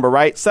know the number,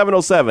 right?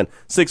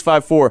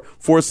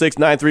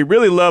 707-654-4693.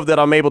 Really love that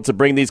I'm able to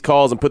bring these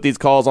calls and put these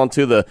calls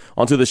onto the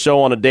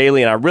show on a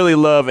daily. And I really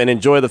love and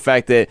enjoy the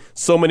fact that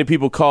so many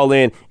people call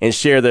in and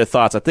share their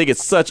thoughts. I think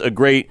it's such a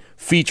great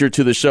feature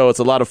to the show. It's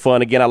a lot of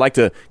fun. Again, I like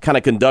to kind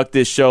of conduct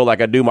this show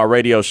like I do my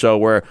radio show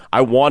where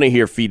I want to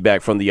hear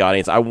feedback from the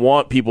audience. I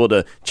want people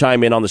to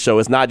chime in on the show.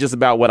 It's not just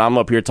about what I'm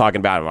up here talking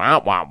about.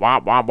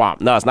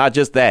 No, it's not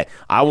just that.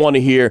 I want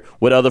to hear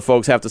what other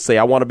folks have to say.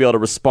 I want to be able to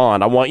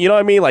respond. I want, you know what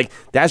I mean? Like,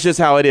 that's just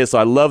how it is. So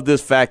I love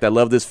this fact. I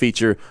love this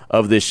feature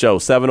of this show.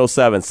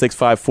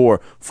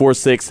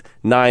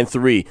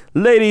 707-654-4693.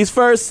 Ladies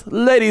first.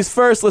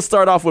 Let's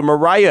start off with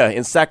Mariah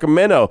in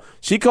Sacramento.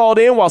 She called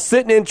in while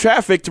sitting in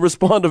traffic to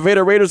respond to Vader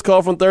Raiders'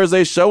 call from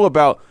Thursday's show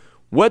about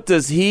What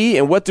does he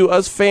and what do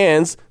us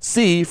fans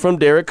see from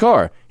Derek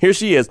Carr? Here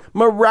she is,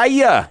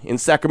 Mariah in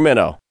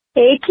Sacramento.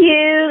 Hey,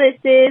 Q. This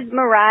is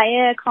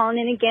Mariah calling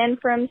in again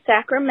from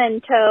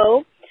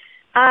Sacramento.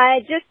 I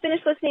just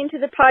finished listening to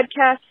the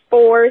podcast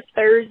for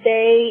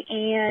Thursday,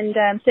 and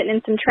I'm sitting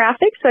in some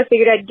traffic, so I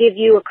figured I'd give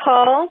you a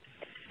call.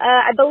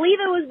 I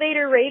believe it was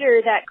Vader Raider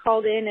that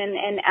called in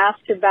and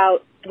asked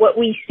about what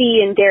we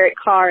see in Derek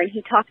Carr, and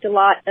he talked a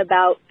lot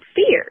about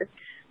fear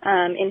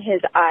in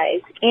his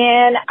eyes.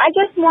 And I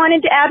just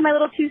wanted to add my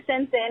little 2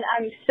 cents in.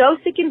 I'm so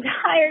sick and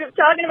tired of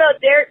talking about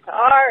Derek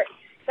Carr.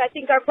 I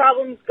think our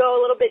problems go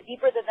a little bit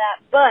deeper than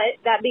that.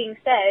 But that being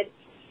said,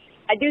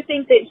 I do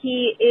think that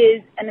he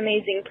is an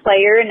amazing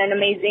player and an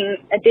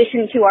amazing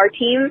addition to our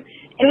team.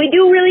 And we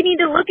do really need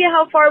to look at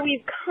how far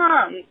we've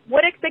come.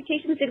 What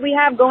expectations did we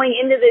have going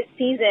into this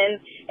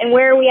season, and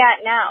where are we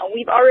at now?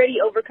 We've already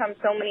overcome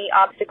so many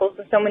obstacles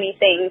and so many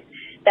things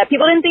that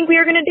people didn't think we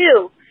were going to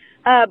do.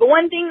 But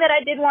one thing that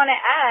I did want to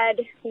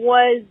add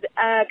was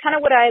kind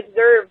of what I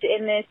observed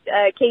in this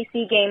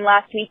KC game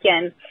last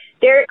weekend.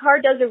 Derek Carr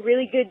does a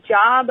really good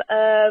job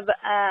of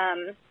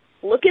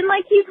looking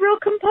like he's real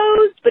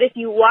composed, but if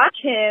you watch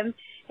him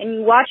and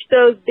you watch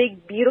those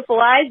big, beautiful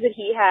eyes that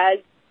he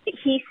has,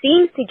 he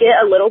seems to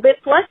get a little bit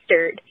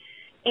flustered.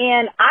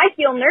 And I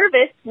feel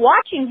nervous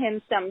watching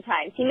him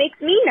sometimes. He makes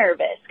me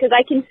nervous because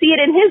I can see it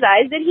in his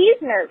eyes that he's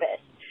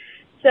nervous.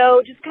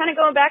 So just kind of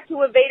going back to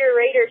what Vader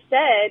Raider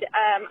said,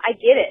 I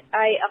get it.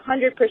 I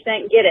 100%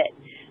 get it.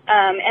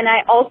 And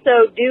I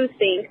also do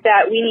think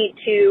that we need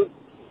to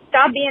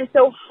stop being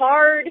so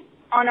hard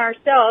on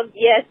ourselves.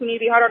 Yes, we need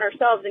to be hard on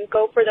ourselves and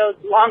go for those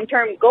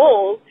long-term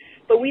goals,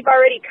 but we've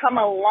already come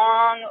a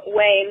long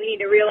way, and we need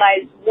to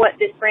realize what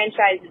this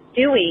franchise is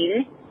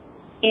doing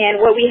and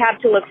what we have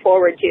to look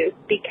forward to,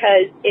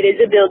 because it is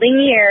a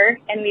building year,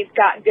 and we've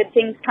got good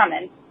things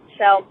coming.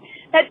 So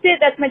that's it.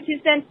 That's my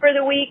 2 cents for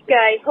the week.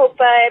 I hope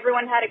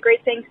everyone had a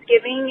great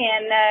Thanksgiving,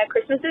 and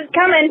Christmas is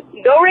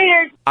coming. Go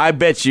Raiders! I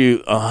bet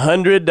you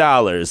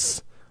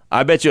 $100.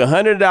 I bet you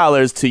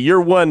 $100 to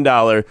your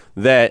 $1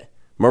 that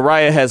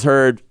Mariah has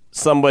heard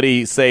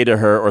somebody say to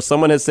her, or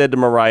someone has said to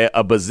Mariah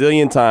a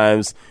bazillion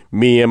times,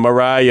 me and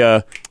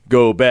Mariah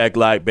go back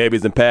like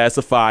babies and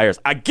pacifiers.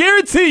 I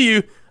guarantee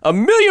you,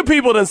 1 million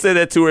people done said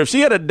that to her. If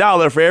she had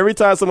 $1 for every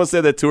time someone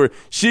said that to her,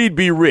 she'd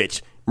be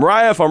rich.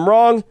 Mariah, if I'm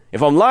wrong,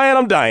 if I'm lying,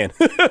 I'm dying.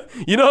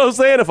 You know what I'm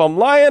saying? If I'm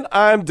lying,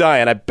 I'm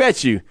dying.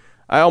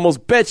 I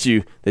almost bet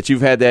you that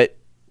you've had that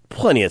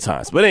plenty of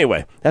times. But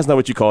anyway, that's not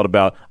what you called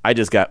about. I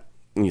just got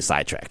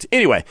sidetracked.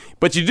 Anyway,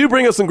 but you do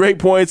bring up some great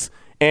points.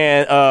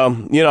 And,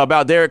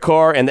 about Derek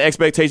Carr and the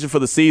expectation for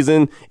the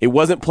season. It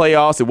wasn't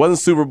playoffs. It wasn't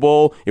Super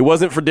Bowl. It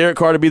wasn't for Derek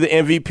Carr to be the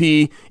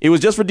MVP. It was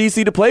just for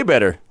DC to play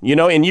better,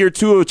 in year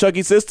 2 of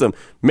Chucky's system.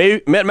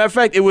 Matter of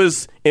fact, it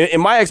was,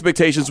 in my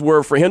expectations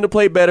were for him to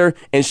play better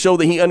and show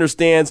that he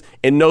understands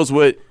and knows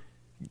what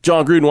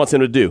Jon Gruden wants him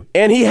to do.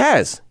 And he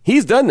has.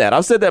 He's done that.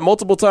 I've said that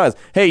multiple times.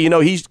 Hey,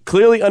 he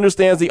clearly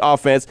understands the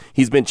offense.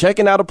 He's been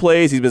checking out of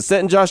plays. He's been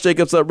setting Josh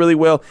Jacobs up really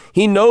well.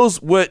 He knows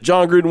what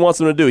Jon Gruden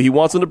wants him to do. He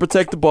wants him to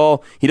protect the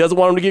ball. He doesn't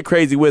want him to get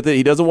crazy with it.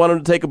 He doesn't want him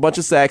to take a bunch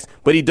of sacks,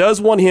 but he does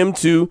want him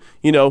to,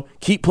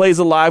 keep plays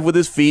alive with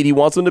his feet. He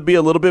wants him to be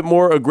a little bit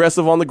more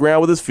aggressive on the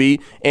ground with his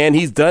feet, and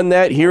he's done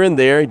that here and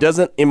there. He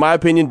doesn't, in my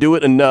opinion, do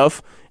it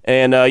enough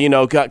and,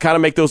 kind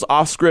of make those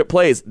off-script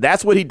plays.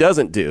 That's what he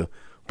doesn't do.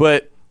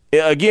 But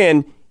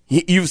again,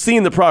 you've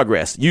seen the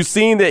progress. You've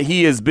seen that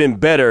he has been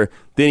better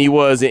than he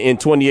was in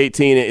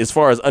 2018 as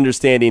far as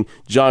understanding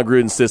Jon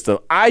Gruden's system.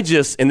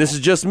 And this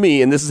is just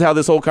me, and this is how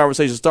this whole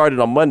conversation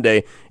started on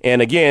Monday.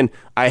 And again,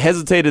 I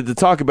hesitated to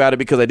talk about it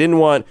because I didn't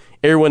want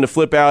everyone to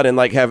flip out and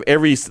have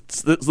every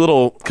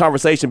little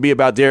conversation be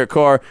about Derek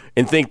Carr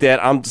and think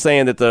that I'm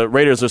saying that the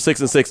Raiders are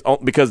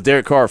 6-6 because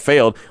Derek Carr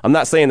failed. I'm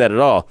not saying that at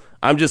all.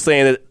 I'm just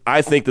saying that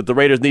I think that the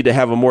Raiders need to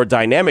have a more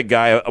dynamic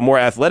guy, a more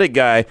athletic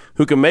guy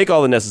who can make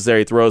all the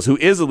necessary throws, who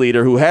is a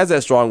leader, who has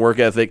that strong work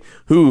ethic,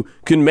 who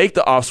can make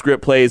the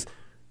off-script plays,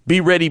 be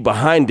ready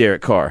behind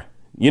Derek Carr.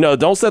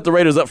 Don't set the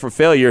Raiders up for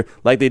failure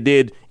like they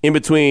did in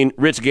between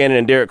Rich Gannon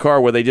and Derek Carr,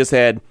 where they just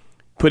had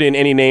put in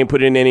any name.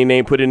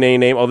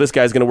 Oh, this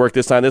guy's going to work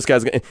this time. This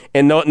guy's going to,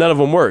 and none of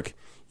them work.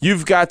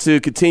 You've got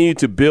to continue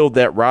to build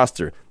that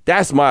roster.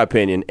 That's my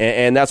opinion,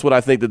 and that's what I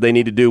think that they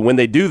need to do. When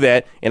they do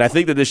that, and I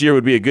think that this year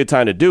would be a good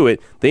time to do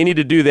it, they need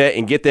to do that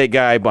and get that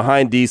guy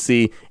behind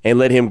DC and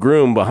let him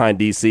groom behind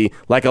DC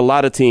like a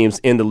lot of teams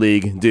in the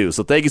league do.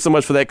 So thank you so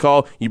much for that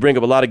call. You bring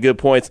up a lot of good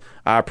points.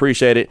 I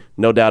appreciate it.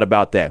 No doubt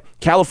about that.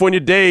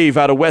 California Dave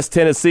out of West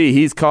Tennessee,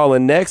 he's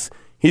calling next.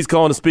 He's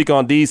calling to speak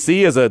on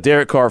DC as a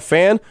Derek Carr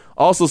fan,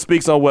 also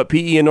speaks on what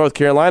PE in North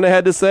Carolina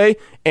had to say,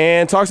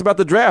 and talks about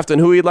the draft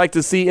and who he'd like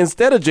to see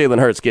instead of Jalen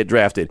Hurts get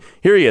drafted.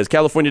 Here he is,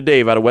 California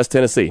Dave out of West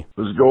Tennessee.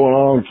 What's going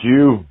on,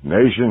 Q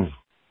Nation?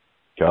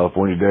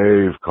 California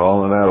Dave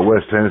calling out of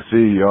West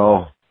Tennessee,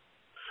 y'all.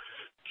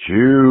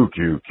 Q.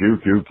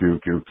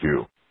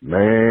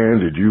 Man,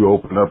 did you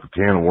open up a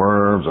can of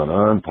worms on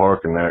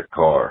unparking that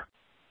car.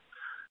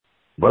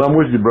 But I'm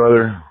with you,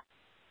 brother.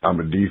 I'm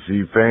a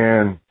DC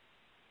fan.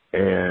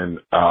 and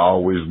I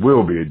always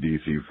will be a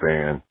DC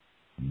fan,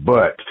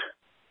 but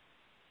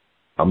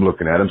I'm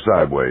looking at him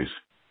sideways.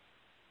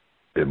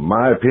 In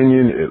my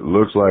opinion, it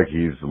looks like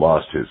he's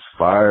lost his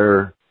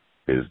fire,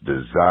 his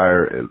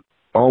desire.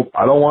 I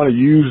don't want to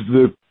use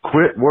the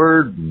quit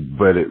word,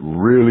 but it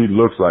really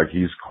looks like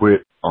he's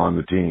quit on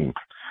the team.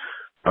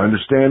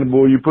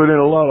 Understandable, you put in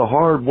a lot of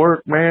hard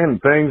work, man,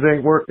 and things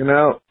ain't working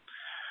out.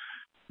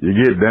 You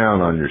get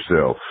down on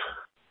yourself.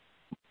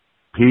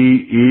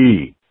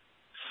 P.E.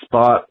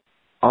 Spot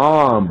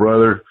on,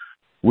 brother.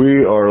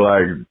 We are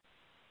like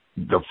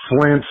the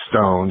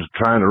Flintstones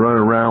trying to run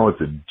around with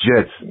the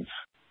Jetsons.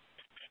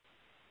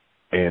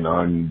 And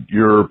on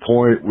your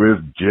point with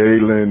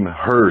Jalen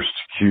Hurts,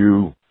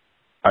 Q,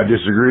 I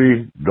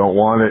disagree. Don't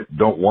want it.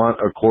 Don't want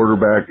a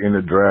quarterback in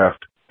the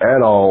draft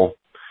at all.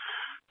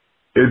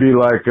 It'd be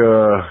like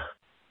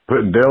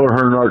putting Dale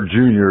Earnhardt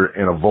Jr.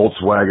 in a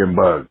Volkswagen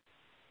Bug.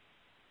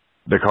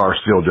 The car's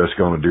still just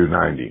going to do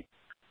 90.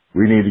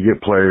 We need to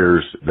get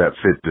players that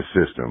fit the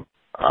system.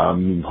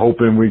 I'm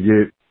hoping we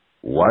get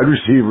wide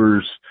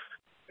receivers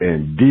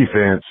and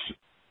defense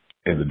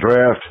in the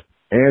draft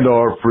and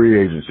our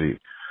free agency.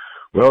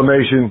 Well,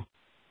 Nation,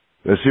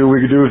 let's see what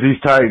we can do with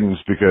these Titans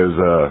because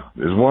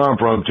this is where I'm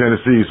from,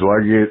 Tennessee, so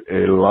I get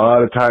a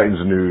lot of Titans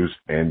news,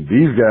 and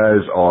these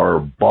guys are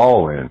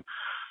balling.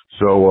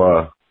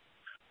 So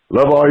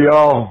love all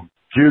y'all.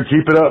 Q,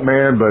 keep it up,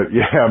 man. But,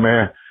 yeah,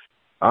 man,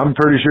 I'm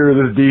pretty sure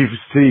this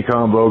DC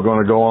combo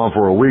going to go on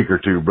for a week or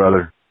two,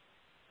 brother.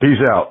 Peace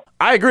out.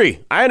 I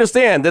agree. I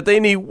understand that they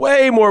need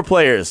way more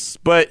players.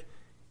 But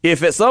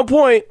if at some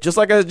point, just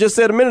like I just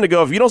said a minute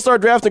ago, if you don't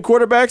start drafting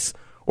quarterbacks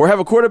or have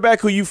a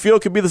quarterback who you feel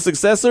could be the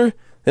successor,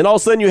 then all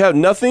of a sudden you have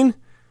nothing.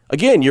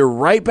 Again, you're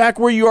right back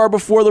where you are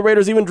before the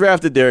Raiders even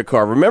drafted Derek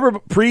Carr. Remember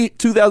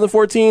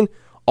pre-2014,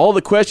 all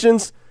the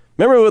questions?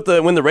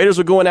 Remember when the Raiders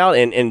were going out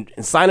and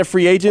signing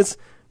free agents?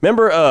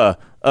 Remember,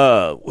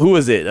 who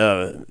was it?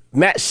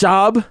 Matt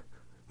Schaub?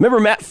 Remember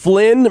Matt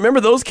Flynn? Remember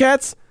those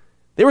cats?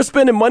 They were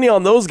spending money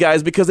on those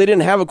guys because they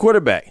didn't have a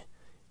quarterback.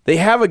 They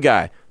have a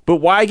guy. But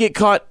why get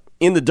caught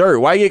in the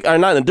dirt? Not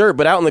in the dirt,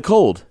 but out in the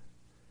cold?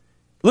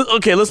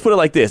 Okay, let's put it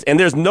like this. And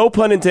there's no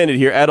pun intended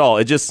here at all.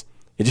 It just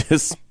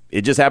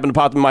happened to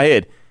pop in my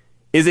head.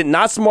 Is it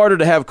not smarter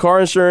to have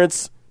car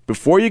insurance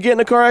before you get in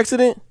a car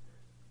accident?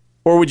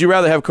 Or would you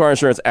rather have car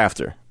insurance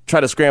after? Try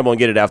to scramble and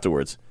get it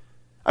afterwards.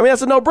 I mean,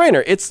 that's a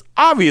no-brainer. It's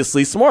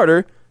obviously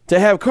smarter to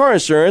have car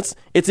insurance.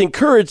 It's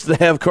encouraged to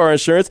have car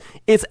insurance.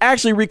 It's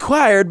actually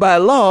required by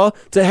law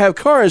to have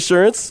car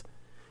insurance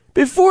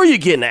before you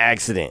get in an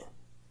accident.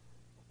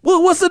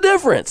 Well, what's the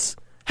difference?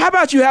 How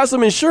about you have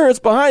some insurance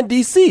behind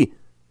DC?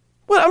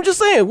 Well, I'm just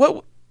saying,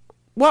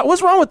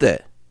 what's wrong with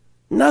that?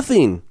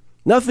 Nothing.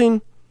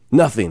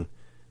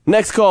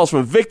 Next call is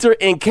from Victor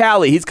in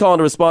Cali. He's calling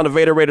to respond to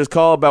Vader Raiders'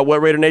 call about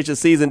what Raider Nation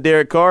sees in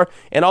Derek Carr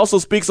and also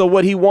speaks on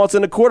what he wants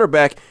in a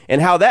quarterback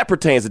and how that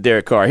pertains to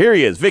Derek Carr. Here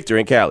he is, Victor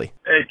in Cali.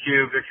 Hey,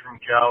 Q, Victor from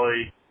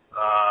Cali.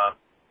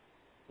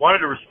 Wanted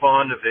to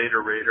respond to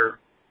Vader Raider.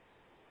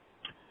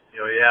 He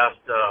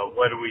asked,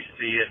 what do we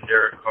see in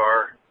Derek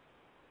Carr?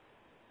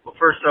 Well,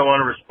 first I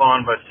want to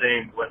respond by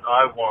saying what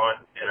I want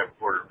in a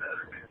quarterback.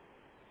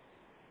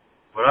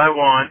 What I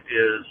want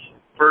is,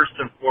 first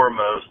and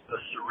foremost, a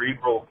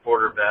cerebral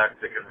quarterback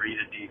that can read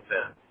a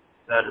defense.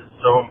 That is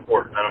so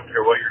important. I don't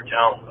care what your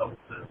talent level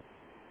is.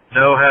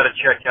 Know how to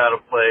check out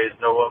of plays,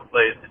 know what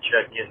plays to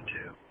check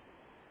into.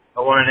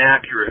 I want an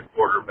accurate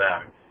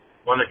quarterback,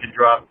 one that can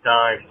drop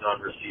dimes on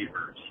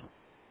receivers.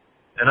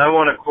 And I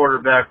want a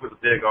quarterback with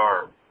a big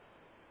arm.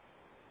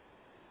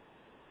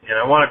 And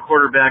I want a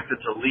quarterback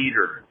that's a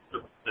leader,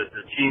 that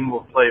the team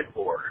will play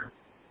for.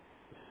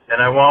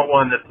 And I want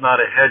one that's not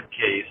a head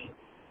case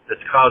that's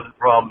causing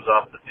problems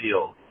off the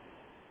field.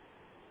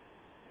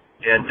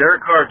 And Derek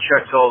Carr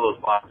checks all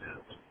those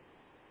boxes.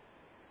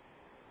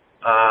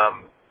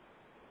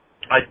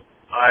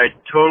 I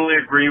totally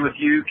agree with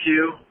you,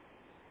 Q.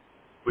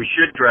 We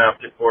should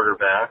draft a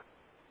quarterback.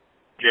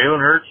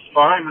 Jalen Hurts is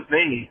fine with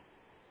me.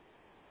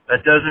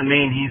 That doesn't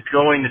mean he's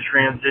going to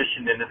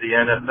transition into the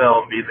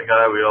NFL and be the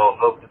guy we all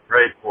hope and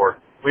pray for.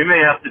 We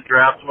may have to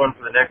draft one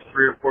for the next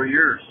 3 or 4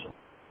 years.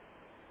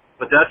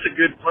 But that's a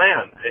good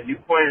plan. And you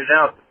pointed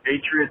out the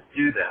Patriots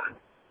do that.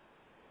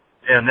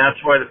 And that's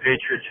why the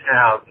Patriots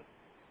have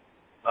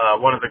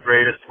one of the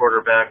greatest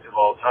quarterbacks of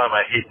all time.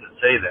 I hate to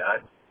say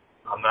that.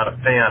 I'm not a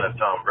fan of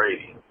Tom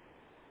Brady.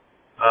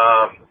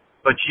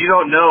 But you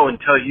don't know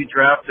until you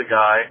draft a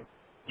guy,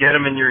 get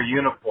him in your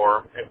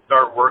uniform, and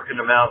start working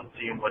him out and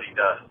seeing what he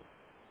does.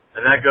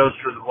 And that goes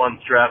for the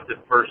ones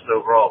drafted first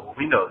overall. Well,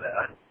 we know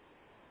that,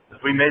 because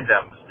we made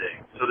that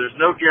mistake. So there's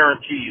no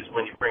guarantees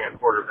when you bring a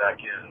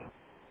quarterback in.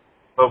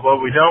 But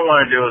what we don't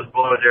want to do is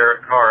blow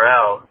Derek Carr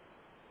out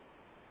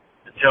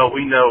until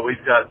we know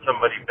we've got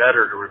somebody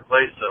better to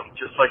replace him,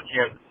 just like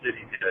Kansas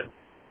City did,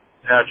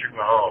 Patrick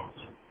Mahomes.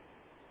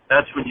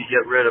 That's when you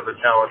get rid of a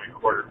talented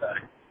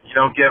quarterback. You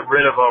don't get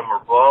rid of them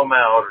or blow them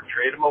out or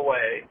trade them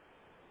away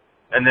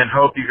and then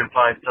hope you can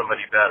find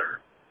somebody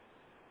better.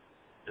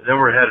 And then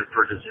we're headed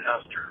for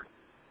disaster.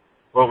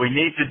 What we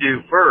need to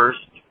do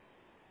first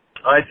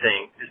I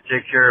think, is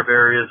take care of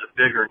areas of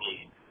bigger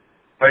need.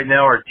 Right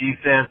now, our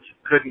defense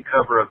couldn't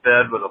cover a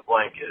bed with a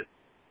blanket.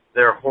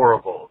 They're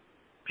horrible.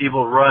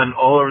 People run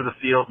all over the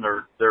field and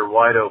they're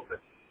wide open.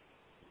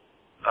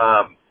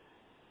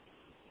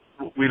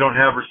 We don't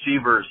have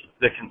receivers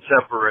that can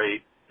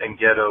separate and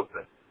get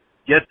open.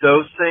 Get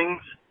those things,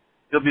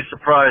 you'll be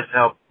surprised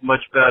how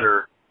much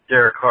better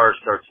Derek Carr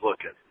starts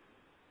looking.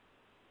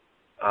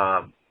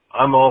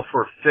 I'm all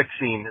for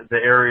fixing the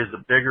areas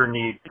of bigger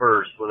need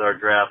first with our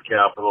draft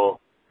capital.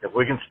 If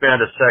we can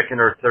spend a second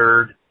or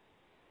third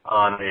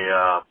on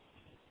a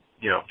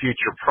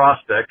future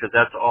prospect, because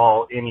that's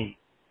all any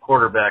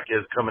quarterback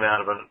is coming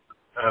out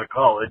of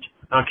college.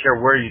 I don't care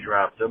where you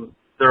draft them;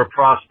 they're a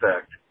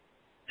prospect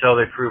until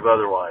they prove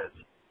otherwise.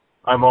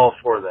 I'm all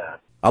for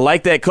that. I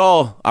like that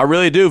call. I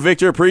really do,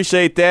 Victor.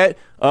 Appreciate that.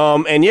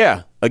 And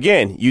yeah,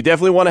 again, you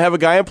definitely want to have a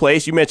guy in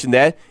place. You mentioned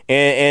that.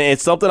 And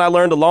it's something I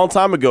learned a long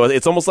time ago.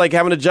 It's almost like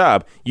having a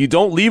job. You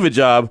don't leave a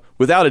job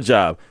without a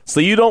job.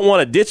 So you don't want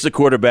to ditch the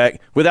quarterback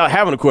without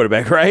having a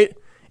quarterback, right?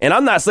 And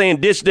I'm not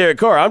saying ditch Derek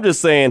Carr. I'm just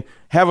saying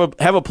have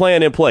a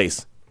plan in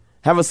place.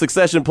 Have a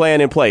succession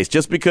plan in place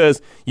just because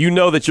you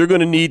know that you're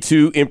going to need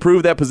to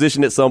improve that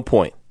position at some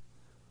point.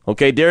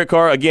 Okay, Derek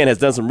Carr, again, has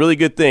done some really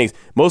good things.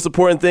 Most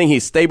important thing,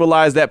 he's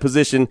stabilized that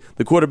position,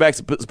 the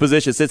quarterback's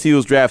position, since he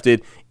was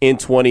drafted in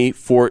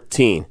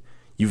 2014.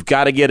 You've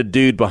got to get a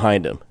dude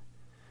behind him.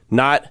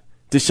 Not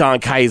Deshaun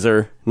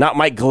Kaiser, not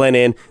Mike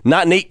Glennon,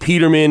 not Nate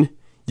Peterman.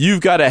 You've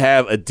got to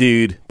have a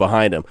dude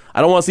behind him. I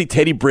don't want to see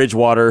Teddy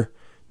Bridgewater,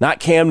 not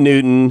Cam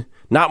Newton,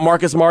 not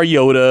Marcus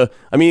Mariota.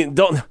 I mean,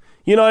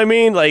 you know what I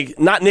mean? Like,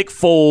 not Nick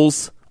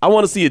Foles. I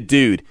want to see a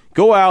dude.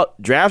 Go out,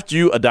 draft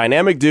you a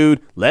dynamic dude,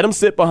 let him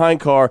sit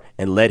behind Carr,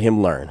 and let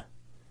him learn.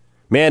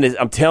 Man,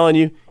 I'm telling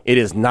you, it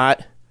is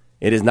not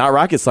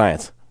rocket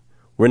science.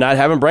 We're not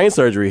having brain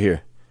surgery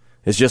here.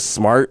 It's just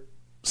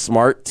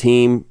smart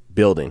team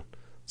building.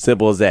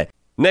 Simple as that.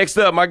 Next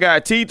up, my guy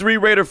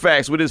T3 Raider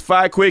Facts with his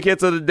 5 quick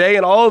hits of the day,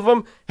 and all of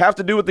them have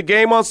to do with the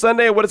game on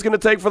Sunday and what it's going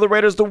to take for the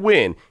Raiders to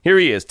win. Here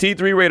he is,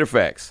 T3 Raider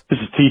Facts. This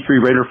is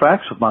T3 Raider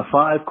Facts with my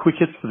 5 quick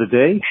hits for the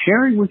day,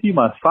 sharing with you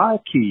my 5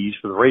 keys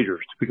for the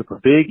Raiders to pick up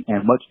a big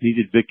and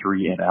much-needed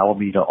victory in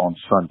Alameda on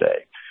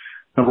Sunday.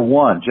 Number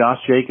 1, Josh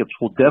Jacobs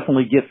will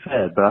definitely get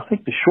fed, but I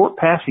think the short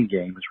passing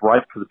game is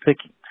ripe for the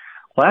picking.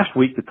 Last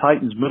week, the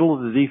Titans' middle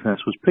of the defense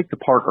was picked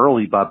apart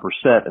early by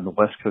Brissett and the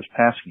West Coast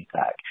passing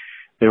attack.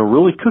 They were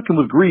really cooking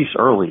with grease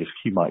early, as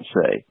Q might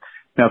say.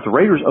 Now, if the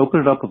Raiders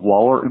open it up with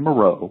Waller and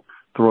Moreau,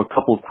 throw a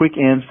couple of quick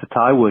ends to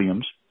Ty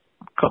Williams,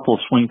 a couple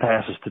of swing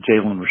passes to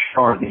Jalen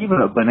Richard, and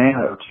even a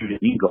banana or two to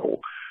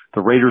Ingold,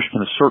 the Raiders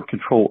can assert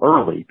control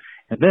early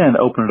and then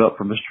open it up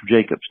for Mr.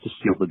 Jacobs to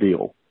seal the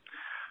deal.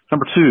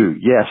 Number 2,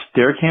 yes,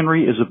 Derrick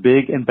Henry is a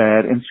big and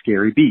bad and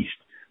scary beast,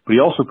 but he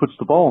also puts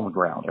the ball on the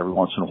ground every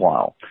once in a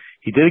while.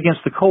 He did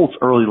against the Colts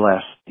early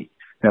last week.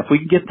 Now, if we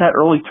can get that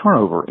early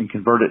turnover and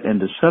convert it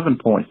into 7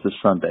 points this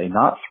Sunday,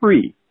 not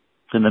 3,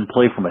 and then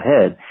play from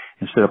ahead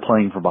instead of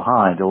playing from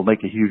behind, it will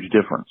make a huge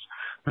difference,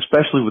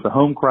 especially with the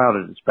home crowd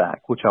at its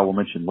back, which I will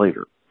mention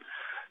later.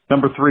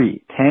 Number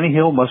 3,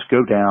 Tannehill must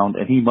go down,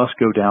 and he must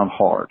go down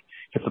hard.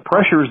 If the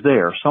pressure is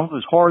there, some of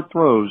his hard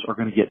throws are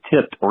going to get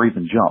tipped or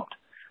even jumped.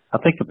 I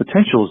think the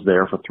potential is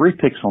there for 3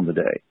 picks on the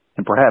day,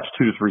 and perhaps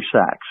 2 to 3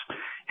 sacks.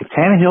 If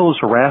Tannehill is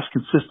harassed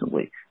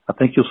consistently, I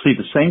think you'll see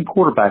the same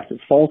quarterback that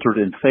faltered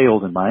and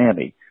failed in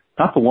Miami,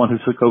 not the one who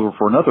took over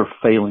for another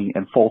failing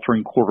and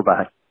faltering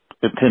quarterback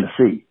in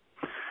Tennessee.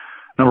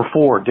 Number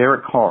 4,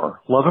 Derek Carr.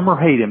 Love him or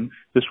hate him,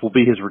 this will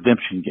be his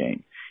redemption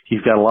game.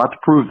 He's got a lot to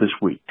prove this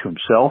week to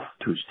himself,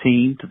 to his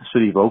team, to the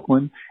city of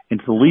Oakland, and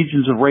to the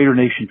legions of Raider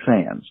Nation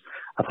fans.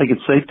 I think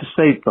it's safe to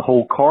say that the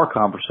whole Carr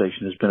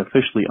conversation has been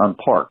officially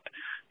unparked.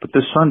 But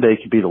this Sunday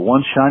could be the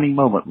one shining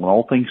moment when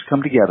all things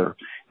come together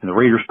and the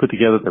Raiders put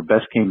together their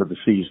best game of the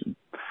season.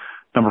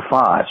 Number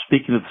 5,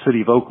 speaking of the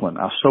city of Oakland,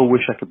 I so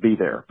wish I could be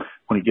there.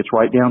 When it gets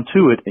right down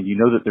to it and you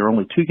know that there are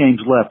only 2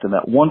 games left in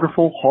that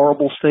wonderful,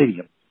 horrible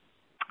stadium,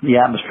 the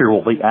atmosphere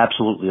will be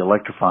absolutely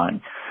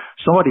electrifying.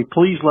 Somebody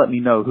please let me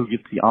know who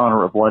gets the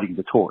honor of lighting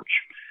the torch.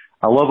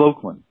 I love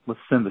Oakland.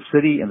 Let's send the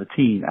city and the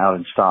team out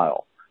in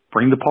style.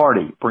 Bring the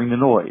party, bring the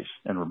noise,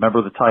 and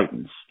remember the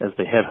Titans as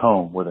they head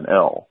home with an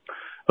L.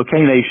 Okay,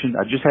 Nation,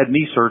 I just had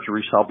knee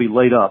surgery, so I'll be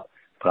laid up,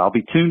 but I'll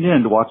be tuned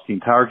in to watch the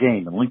entire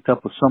game and linked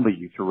up with some of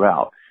you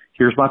throughout.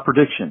 Here's my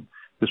prediction.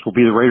 This will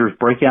be the Raiders'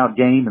 breakout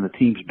game and the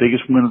team's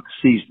biggest win of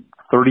the season.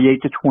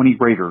 38-20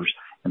 Raiders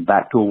and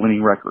back to a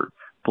winning record.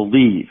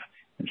 Believe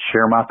and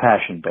share my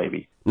passion,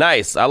 baby.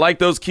 Nice. I like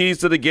those keys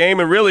to the game,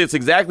 and really it's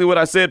exactly what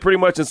I said pretty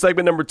much in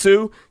segment number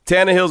 2.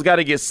 Tannehill's got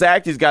to get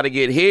sacked. He's got to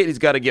get hit. He's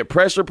got to get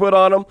pressure put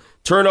on him.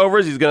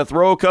 Turnovers, he's going to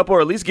throw a couple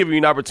or at least give you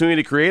an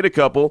opportunity to create a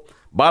couple.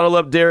 Bottle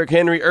up Derrick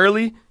Henry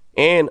early.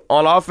 And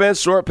on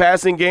offense, short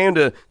passing game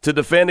to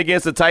defend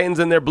against the Titans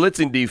and their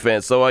blitzing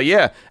defense. So,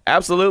 yeah,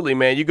 absolutely,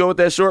 man. You go with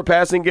that short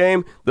passing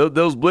game,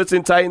 those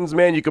blitzing Titans,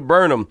 man, you could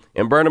burn them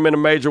and burn them in a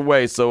major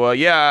way. So,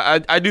 yeah,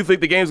 I do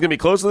think the game's going to be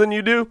closer than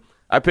you do.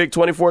 I picked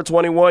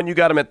 24-21. You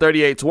got him at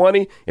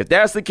 38-20. If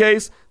that's the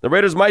case, the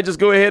Raiders might just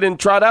go ahead and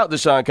trot out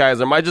DeShone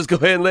Kizer. Might just go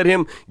ahead and let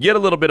him get a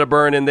little bit of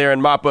burn in there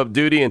and mop up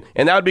duty, and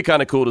that would be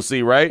kind of cool to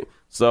see, right?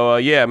 So,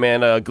 yeah,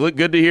 man,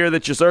 good to hear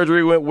that your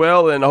surgery went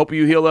well, and I hope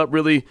you heal up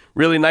really,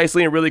 really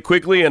nicely and really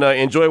quickly, and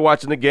enjoy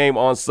watching the game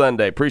on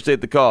Sunday.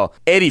 Appreciate the call.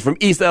 Eddie from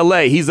East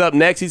L.A., he's up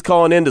next. He's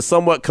calling in to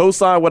somewhat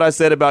co-sign what I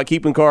said about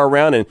keeping Carr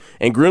around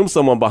and groom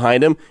someone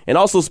behind him, and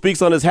also speaks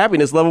on his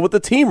happiness level with the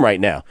team right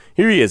now.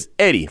 Here he is,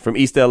 Eddie from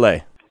East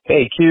L.A.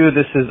 Hey, Q,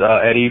 this is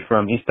Eddie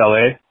from East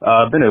L.A.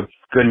 Been a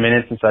good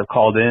minute since I've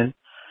called in.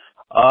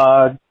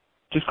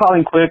 Just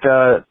calling quick,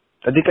 I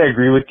think I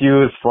agree with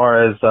you as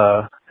far as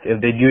if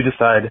they do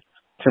decide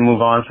to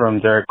move on from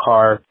Derek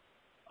Carr,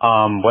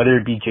 whether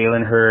it be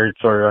Jalen Hurts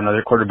or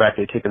another quarterback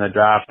they take in the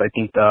draft, I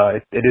think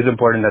it is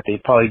important that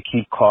they probably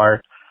keep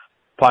Carr.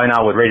 Probably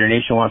not what Raider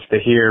Nation wants to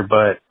hear,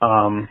 but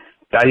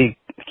I think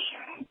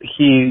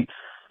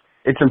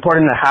it's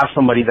important to have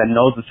somebody that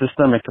knows the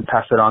system and can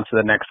pass it on to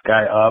the next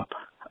guy up.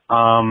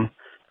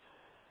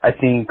 I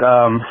think,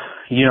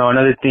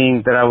 another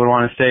thing that I would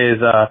want to say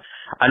is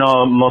I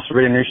know most of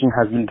Raider Nation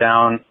has been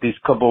down these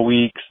couple of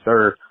weeks,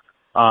 or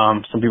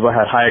some people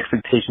had high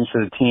expectations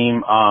for the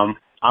team.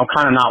 I'm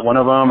kind of not one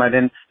of them. I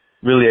didn't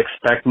really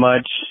expect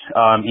much,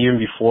 even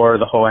before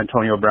the whole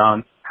Antonio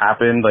Brown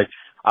happened. Like,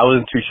 I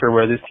wasn't too sure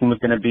where this team was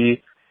going to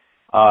be.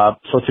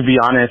 So to be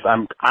honest,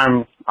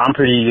 I'm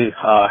pretty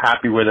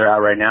happy where they're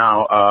at right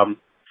now.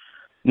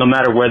 No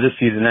matter where the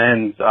season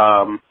ends,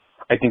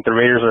 I think the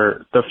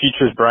Raiders the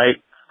future's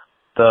bright.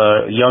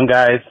 The young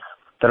guys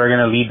that are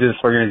going to lead this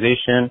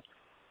organization,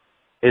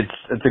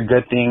 it's a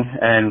good thing,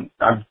 and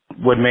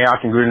what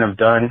Mayock and Gruden have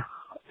done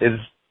is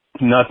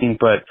nothing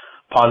but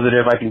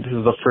positive. I think this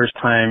is the first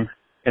time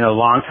in a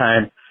long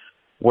time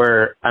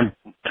where I'm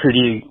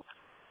pretty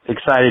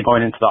excited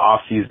going into the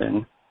off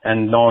season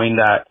and knowing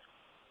that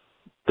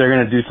they're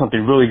going to do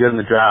something really good in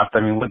the draft.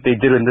 I mean, what they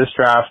did in this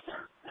draft,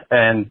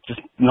 and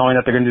just knowing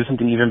that they're going to do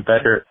something even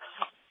better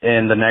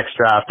in the next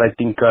draft, I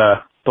think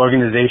the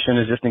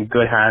organization is just in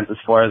good hands as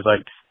far as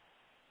like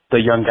the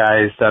young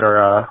guys that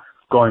are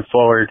going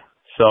forward.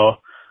 So,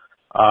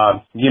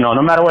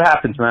 no matter what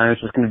happens, man,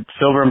 it's just going to be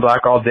silver and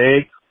black all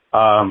day.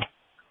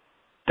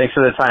 Thanks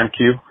for the time,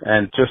 Q,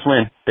 and just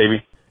win,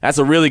 baby. That's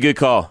a really good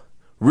call.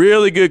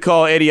 Really good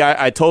call, Eddie.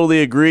 I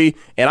totally agree,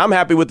 and I'm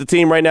happy with the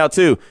team right now,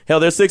 too.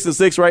 Hell, they're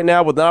 6-6 right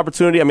now with an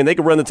opportunity. I mean, they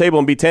could run the table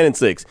and be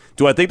 10-6.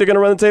 Do I think they're going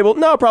to run the table?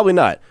 No, probably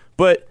not.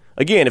 But,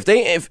 again, if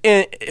they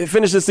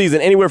finish this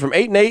season anywhere from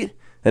 8-8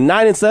 and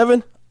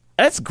 9-7,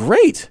 that's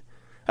great.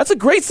 That's a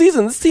great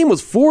season. This team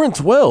was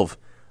 4-12.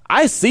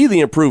 I see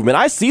the improvement.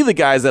 I see the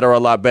guys that are a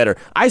lot better.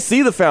 I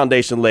see the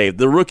foundation laid,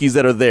 the rookies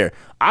that are there.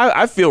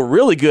 I feel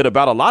really good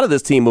about a lot of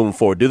this team moving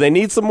forward. Do they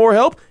need some more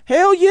help?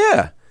 Hell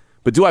yeah.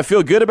 But do I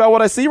feel good about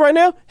what I see right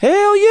now?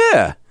 Hell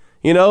yeah.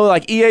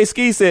 Like EA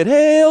Ski said,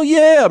 hell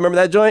yeah. Remember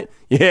that joint?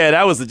 Yeah,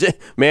 that was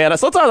man,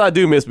 sometimes I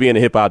do miss being a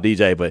hip-hop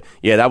DJ, but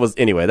yeah, that was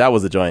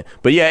the joint.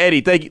 But yeah,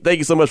 Eddie, thank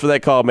you so much for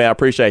that call, man. I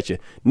appreciate you.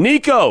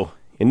 Nico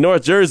in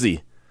North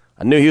Jersey.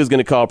 I knew he was going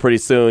to call pretty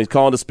soon. He's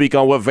calling to speak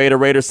on what Vader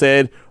Raider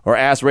said or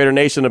ask Raider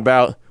Nation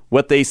about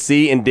what they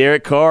see in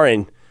Derek Carr.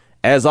 And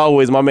as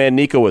always, my man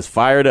Nico is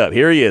fired up.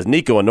 Here he is,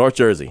 Nico in North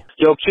Jersey.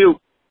 Yo, Q,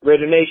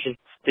 Raider Nation.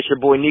 This your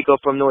boy Nico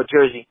from North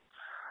Jersey.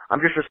 I'm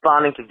just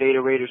responding to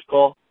Vader Raider's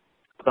call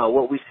about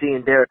what we see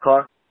in Derek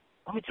Carr.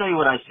 Let me tell you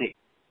what I see.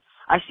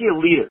 I see a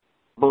leader,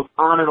 both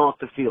on and off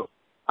the field.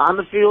 On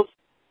the field,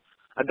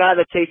 a guy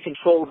that takes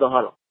control of the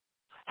huddle,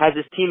 has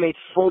his teammates'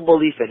 full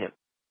belief in him.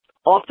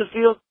 Off the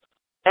field,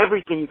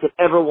 everything you could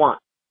ever want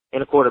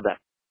in a quarterback.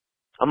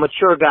 A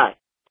mature guy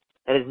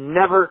that has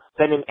never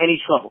been in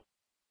any trouble.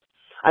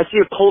 I see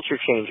a culture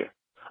changer,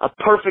 a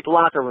perfect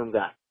locker room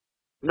guy.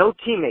 No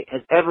teammate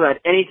has ever had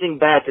anything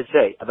bad to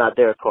say about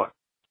Derek Carr.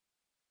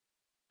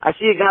 I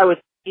see a guy with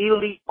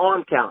elite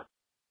arm talent.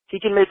 He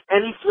can make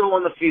any throw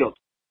on the field.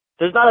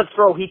 There's not a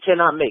throw he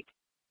cannot make.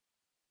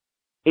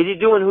 Is he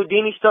doing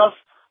Houdini stuff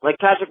like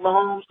Patrick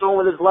Mahomes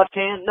throwing with his left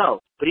hand?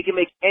 No. But he can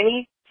make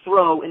any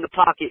throw in the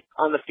pocket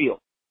on the field,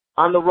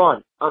 on the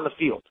run, on the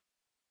field.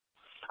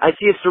 I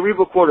see a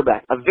cerebral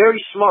quarterback, a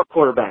very smart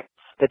quarterback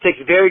that takes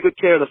very good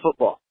care of the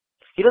football.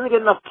 He doesn't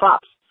get enough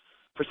props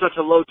for such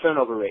a low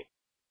turnover rate.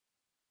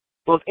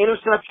 Both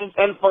interceptions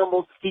and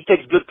fumbles, he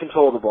takes good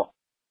control of the ball.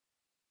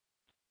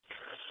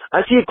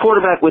 I see a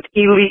quarterback with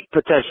elite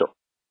potential.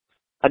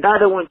 A guy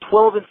that went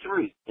 12-3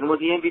 and was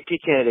the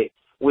MVP candidate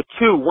with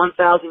 2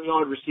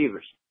 1,000-yard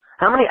receivers.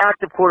 How many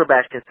active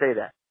quarterbacks can say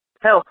that?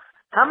 Hell,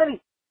 how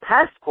many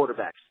past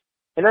quarterbacks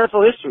in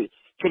NFL history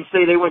can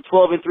say they went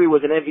 12-3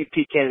 was an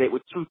MVP candidate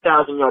with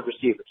 2,000-yard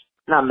receivers?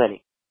 Not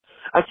many.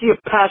 I see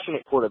a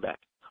passionate quarterback,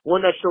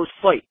 one that shows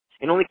fight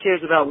and only cares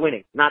about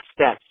winning, not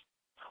stats.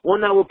 One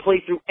that will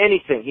play through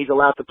anything he's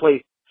allowed to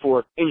play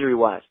for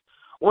injury-wise.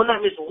 One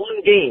that missed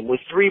one game with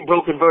 3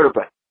 broken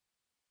vertebrae.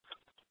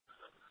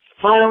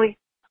 Finally,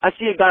 I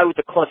see a guy with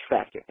the clutch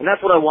factor, and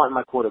that's what I want in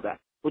my quarterback.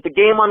 With the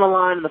game on the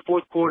line in the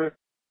fourth quarter,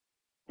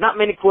 not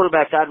many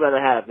quarterbacks I'd rather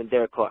have than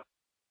Derek Carr.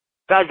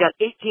 Guys got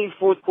 18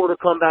 fourth quarter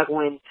comeback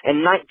wins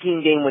and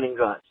 19 game winning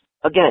drives.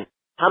 Again,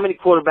 how many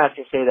quarterbacks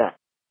can say that?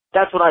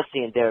 That's what I see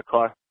in Derek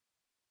Carr.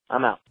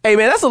 I'm out. Hey,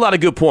 man, that's a lot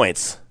of good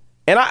points.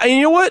 And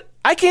you know what?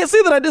 I can't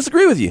say that I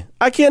disagree with you.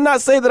 I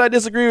cannot say that I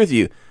disagree with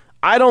you.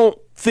 I don't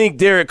think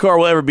Derek Carr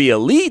will ever be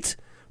elite,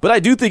 but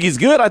I do think he's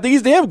good. I think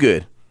he's damn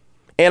good.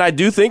 And I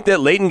do think that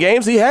late in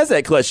games, he has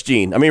that clutch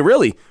gene. I mean,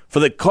 really, for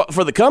the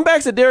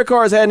comebacks that Derek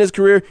Carr has had in his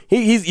career,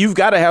 you've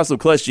got to have some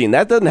clutch gene.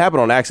 That doesn't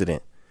happen on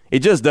accident. It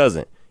just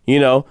doesn't. You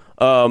know,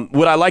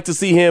 would I like to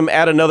see him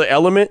add another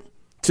element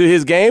to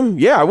his game?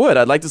 Yeah, I would.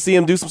 I'd like to see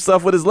him do some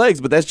stuff with his legs,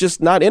 but that's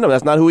just not in him.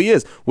 That's not who he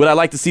is. Would I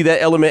like to see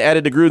that element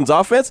added to Gruden's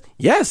offense?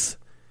 Yes.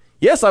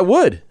 Yes, I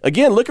would.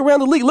 Again, look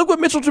around the league. Look what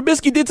Mitchell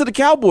Trubisky did to the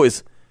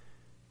Cowboys.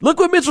 Look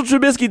what Mitchell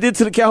Trubisky did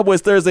to the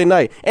Cowboys Thursday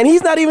night. And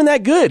he's not even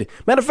that good.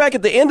 Matter of fact,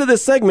 at the end of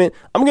this segment,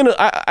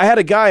 I had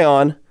a guy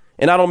on,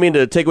 and I don't mean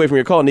to take away from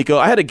your call, Nico.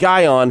 I had a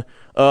guy on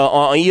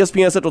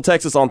ESPN Central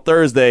Texas on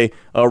Thursday,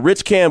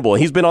 Rich Campbell.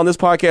 He's been on this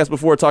podcast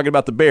before talking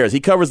about the Bears. He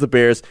covers the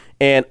Bears.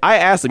 And I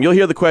asked him, you'll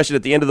hear the question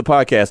at the end of the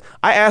podcast.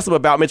 I asked him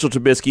about Mitchell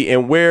Trubisky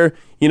and where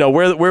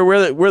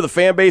the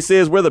fan base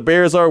is, where the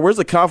Bears are, where's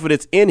the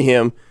confidence in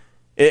him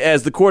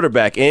as the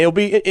quarterback. And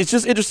it's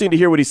just interesting to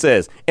hear what he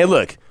says. And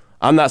look,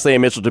 I'm not saying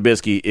Mitchell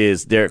Trubisky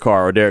is Derek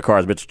Carr or Derek Carr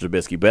is Mitchell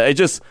Trubisky, but I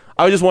just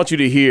want you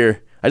to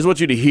hear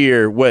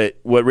what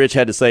Rich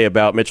had to say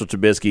about Mitchell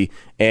Trubisky.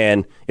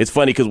 And it's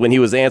funny because when he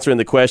was answering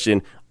the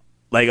question,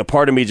 like a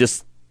part of me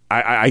just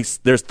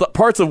there's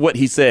parts of what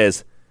he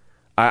says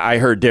I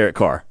heard Derek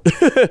Carr.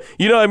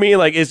 You know what I mean?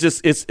 Like it's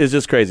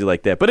just crazy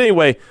like that. But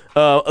anyway,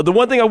 the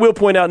one thing I will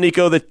point out,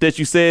 Nico, that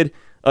you said,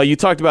 you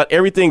talked about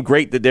everything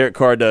great that Derek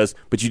Carr does,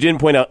 but you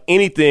didn't point out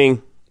any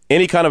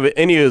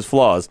of his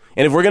flaws.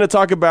 And if we're going to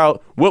talk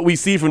about what we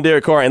see from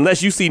Derek Carr,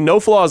 unless you see no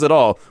flaws at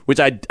all, which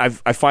I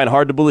find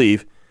hard to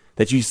believe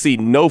that you see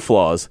no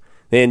flaws,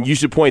 then you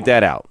should point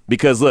that out.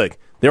 Because, look,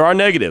 there are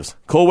negatives.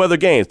 Cold weather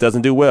games,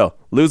 doesn't do well.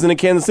 Losing in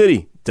Kansas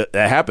City, that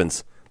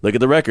happens. Look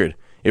at the record.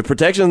 If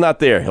protection's not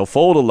there, he'll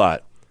fold a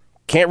lot.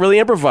 Can't really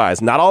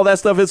improvise. Not all that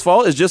stuff his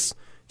fault. It's just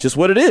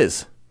what it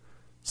is.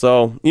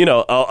 So, you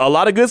know, a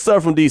lot of good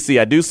stuff from DC.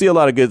 I do see a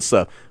lot of good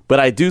stuff. But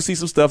I do see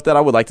some stuff that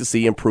I would like to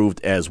see improved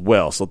as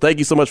well. So thank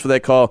you so much for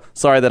that call.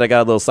 Sorry that I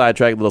got a little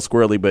sidetracked, a little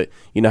squirrely, but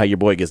you know how your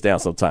boy gets down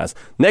sometimes.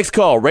 Next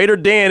call, Raider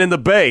Dan in the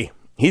Bay.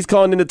 He's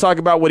calling in to talk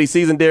about what he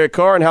sees in Derek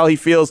Carr and how he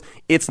feels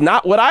it's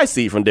not what I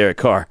see from Derek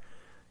Carr.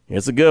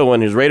 Here's a good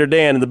one. Here's Raider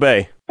Dan in the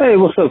Bay. Hey,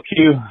 what's up,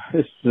 Q?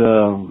 It's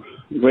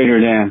Raider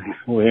Dan.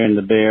 We're here in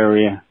the Bay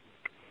Area.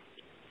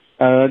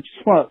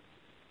 Just want to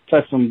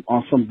touch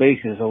on some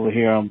bases over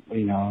here.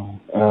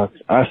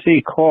 I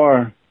see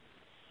Carr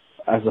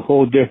as a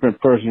whole different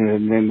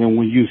person than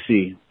when you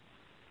see.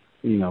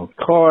 You know,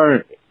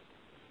 Carr,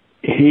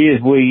 he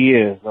is what he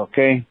is,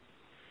 okay?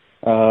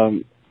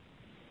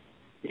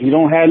 He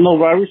don't have no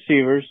wide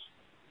receivers.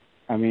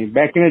 I mean,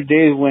 back in the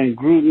days when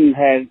Gruden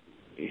had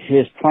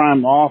his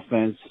prime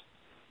offense,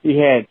 he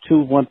had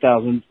two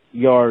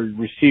 1,000-yard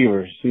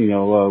receivers,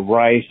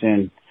 Rice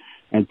and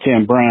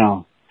Tim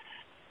Brown.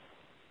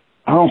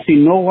 I don't see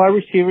no wide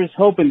receivers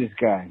helping this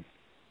guy.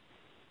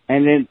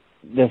 And then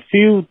the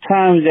few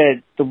times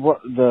that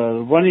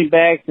the running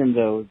backs and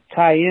the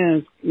tight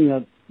ends,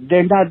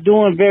 they're not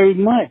doing very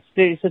much.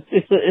 It's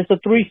a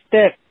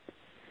three-step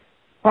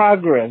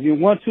progress.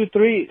 1, 2,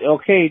 3.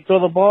 Okay, throw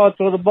the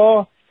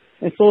ball.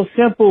 It's so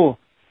simple.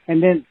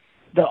 And then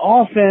the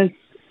offense,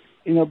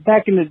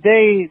 back in the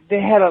day,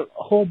 they had a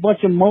whole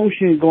bunch of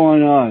motion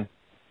going on.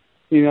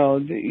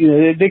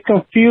 They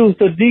confused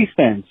the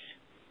defense.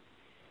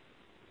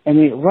 I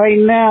mean, right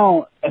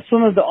now, as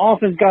soon as the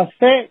offense got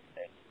set,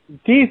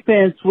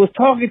 defense was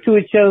talking to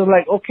each other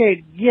like,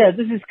 okay, yeah,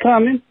 this is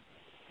coming.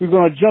 We're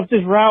going to jump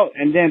this route,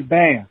 and then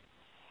bam.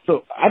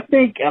 So I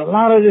think a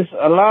lot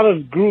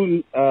of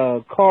Gruden,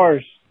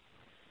 Carr's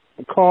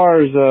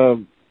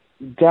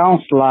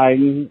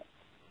downsliding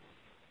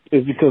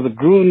is because of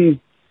Gruden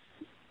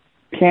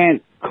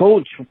can't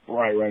coach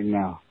right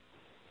now.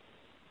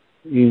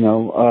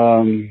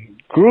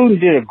 Gruden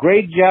did a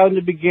great job in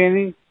the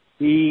beginning.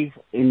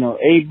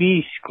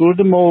 AB screwed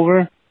him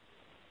over.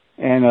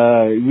 And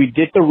we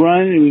did the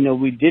run,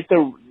 and we did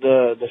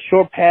the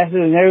short passes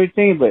and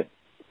everything, but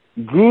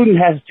Gruden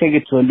has to take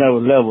it to another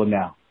level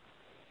now.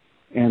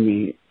 I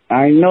mean,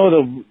 I know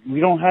that we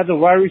don't have the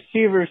wide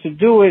receivers to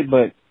do it,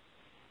 but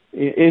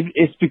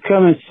it's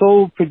becoming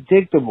so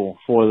predictable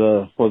for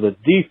the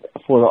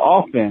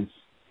offense.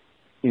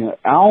 I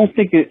don't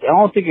think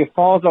it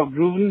falls on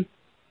Gruden.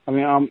 I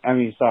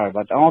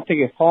don't think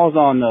it falls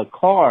on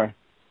Carr.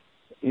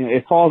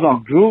 It falls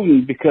on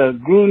Gruden because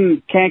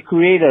Gruden can't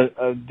create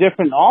a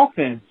different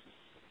offense.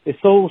 It's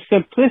so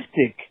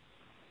simplistic.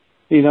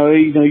 You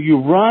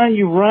run,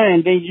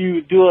 and then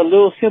you do a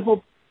little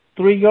simple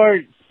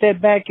 3-yard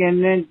step back,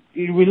 and then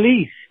you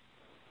release.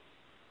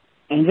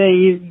 And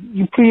then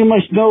you pretty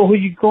much know who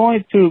you're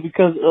going to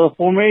because of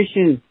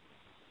formation.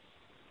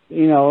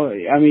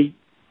 The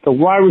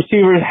wide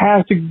receivers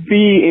have to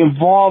be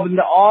involved in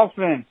the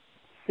offense.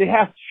 They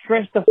have to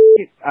stretch the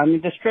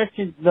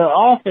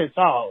offense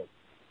out.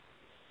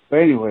 But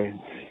anyway,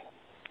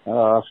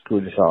 I'll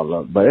screw this all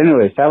up. But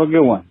anyways, have a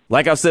good one.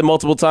 Like I've said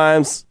multiple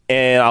times,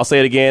 and I'll say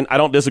it again, I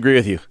don't disagree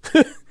with you.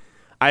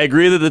 I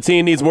agree that the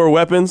team needs more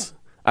weapons.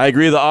 I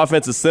agree the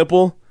offense is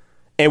simple,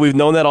 and we've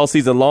known that all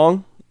season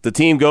long. The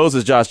team goes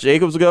as Josh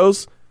Jacobs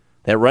goes.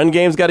 That run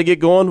game's got to get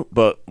going,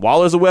 but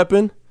Waller's a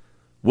weapon.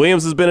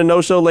 Williams has been a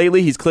no-show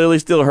lately. He's clearly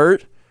still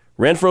hurt.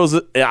 Renfro's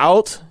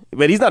out,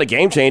 but he's not a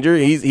game changer.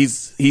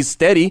 He's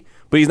steady,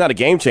 but he's not a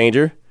game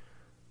changer.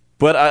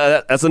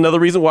 But that's another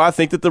reason why I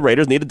think that the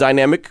Raiders need a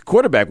dynamic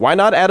quarterback. Why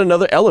not add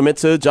another element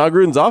to John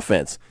Gruden's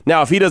offense?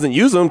 Now, if he doesn't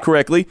use them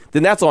correctly,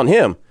 then that's on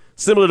him.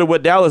 Similar to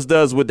what Dallas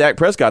does with Dak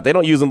Prescott. They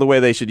don't use him the way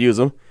they should use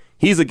him.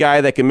 He's a guy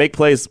that can make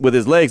plays with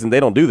his legs, and they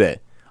don't do that.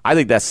 I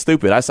think that's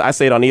stupid. I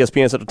say it on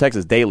ESPN Central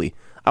Texas daily.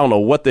 I don't know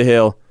what the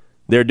hell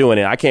they're doing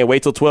it. I can't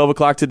wait till 12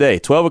 o'clock today.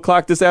 12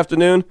 o'clock this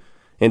afternoon,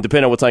 and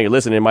depending on what time you're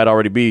listening, it might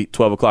already be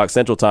 12 o'clock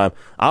Central Time.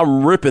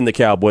 I'm ripping the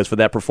Cowboys for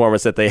that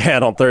performance that they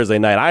had on Thursday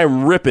night. I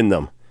am ripping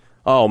them.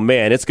 Oh,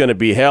 man, it's going to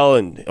be hell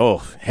in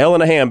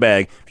a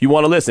handbag. If you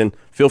want to listen,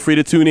 feel free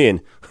to tune in.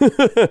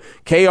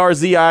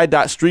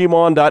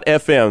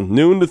 krzi.streamon.fm,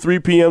 noon to 3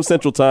 p.m.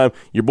 Central Time.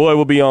 Your boy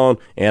will be on,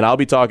 and I'll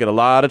be talking a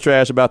lot of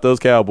trash about those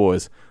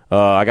Cowboys.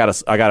 I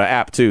got an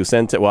app, too.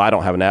 Well, I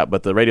don't have an app,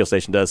 but the radio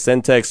station does.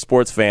 Centex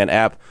Sports Fan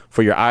app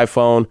for your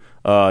iPhone.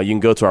 You can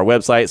go to our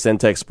website,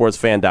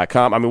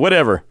 centexsportsfan.com. I mean,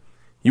 whatever.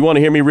 You want to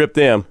hear me rip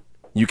them,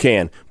 you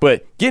can.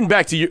 But getting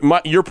back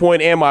to your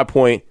point and my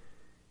point,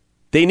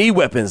 they need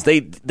weapons.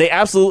 They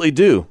absolutely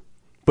do.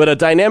 But a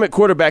dynamic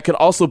quarterback can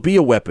also be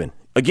a weapon.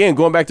 Again,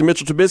 going back to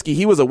Mitchell Trubisky,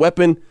 he was a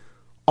weapon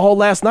all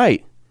last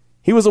night.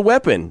 He was a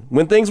weapon.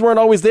 When things weren't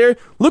always there,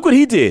 look what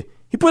he did.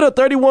 He put up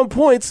 31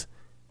 points.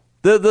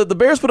 The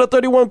Bears put up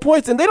 31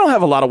 points, and they don't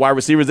have a lot of wide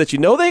receivers that you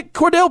know.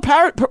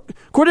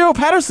 Cordell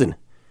Patterson.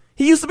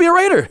 He used to be a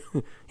Raider.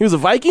 He was a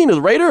Viking,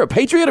 a Raider, a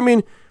Patriot. I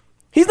mean,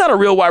 he's not a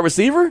real wide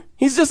receiver.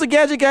 He's just a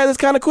gadget guy that's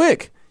kind of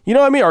quick. You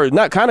know what I mean? Or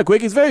not kind of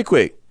quick. He's very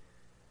quick.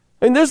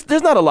 I mean,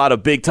 there's not a lot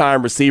of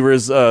big-time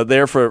receivers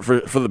there for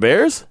the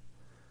Bears.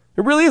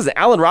 It really isn't.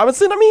 Allen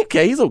Robinson, I mean,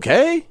 okay, he's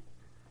okay.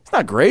 He's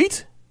not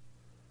great.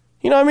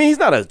 You know what I mean? He's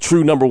not a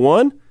true number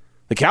one.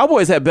 The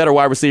Cowboys had better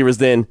wide receivers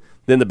than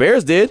the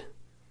Bears did.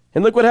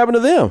 And look what happened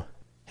to them.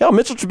 Hell,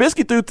 Mitchell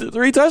Trubisky threw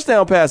 3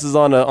 touchdown passes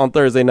on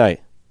Thursday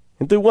night.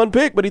 And threw 1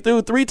 pick, but he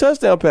threw 3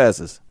 touchdown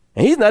passes.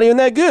 And he's not even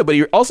that good, but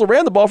he also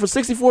ran the ball for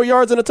 64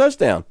 yards and a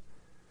touchdown.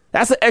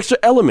 That's an extra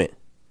element.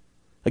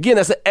 Again,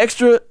 that's an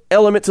extra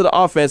element to the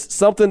offense,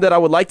 something that I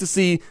would like to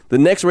see the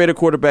next Raider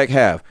quarterback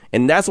have.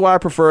 And that's why I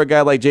prefer a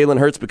guy like Jalen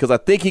Hurts, because I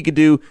think he could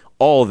do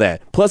all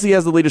that. Plus, he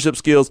has the leadership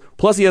skills.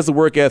 Plus, he has the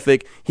work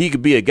ethic. He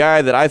could be a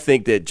guy that I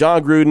think that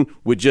John Gruden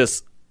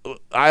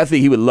I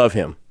think he would love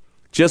him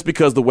just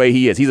because the way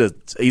he is. He's a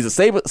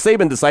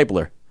Saban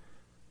discipler,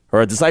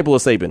 or a disciple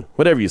of Saban,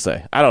 whatever you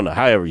say. I don't know,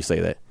 however you say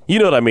that. You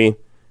know what I mean.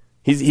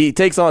 He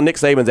takes on Nick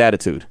Saban's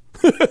attitude.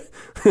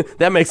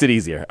 That makes it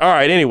easier. All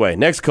right, anyway,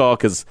 next call,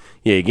 because,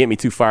 you get me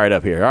too fired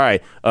up here. All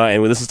right,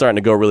 and this is starting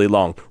to go really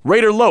long.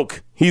 Raider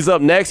Loke, he's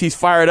up next. He's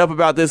fired up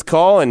about this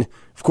call, and,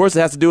 of course, it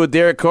has to do with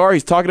Derek Carr.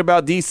 He's talking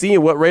about D.C.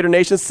 and what Raider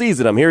Nation sees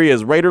in him. Here he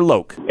is, Raider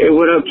Loke. Hey,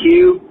 what up,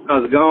 Q?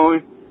 How's it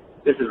going?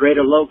 This is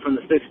Raider Loke from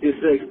the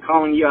 626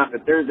 calling you after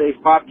Thursday's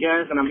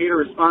podcast, and I'm here to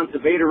respond to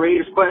Vader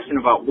Raiders' question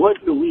about what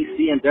do we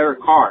see in Derek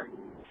Carr.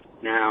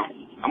 Now,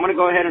 I'm going to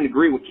go ahead and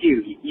agree with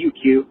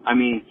Q. I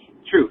mean,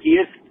 true, he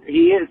is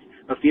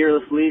a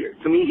fearless leader.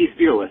 To me, he's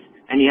fearless,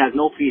 and he has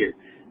no fear,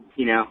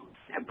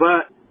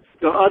 But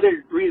the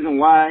other reason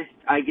why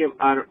I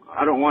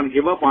don't want to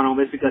give up on him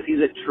is because he's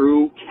a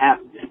true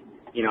captain.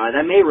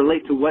 That may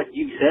relate to what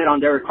you said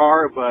on Derek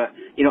Carr, but,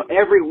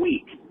 every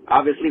week,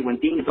 obviously, when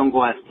things don't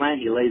go as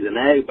planned, he lays an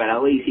egg, but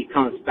at least he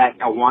comes back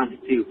and wants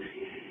to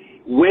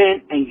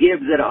win and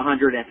gives it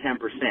 110%.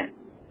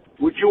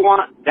 Would you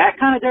want that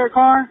kind of Derek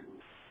Carr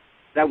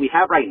that we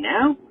have right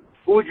now?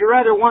 Or would you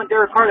rather want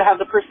Derek Carr to have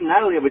the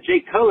personality of a Jay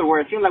Cutler, where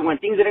it seemed like when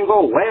things didn't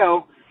go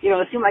well,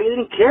 it seemed like he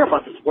didn't care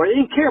about the sport, he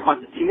didn't care about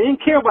the team, he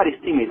didn't care about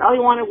his teammates. All he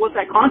wanted was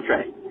that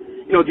contract.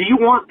 Do you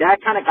want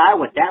that kind of guy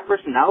with that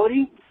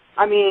personality?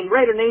 I mean,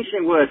 Raider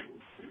Nation would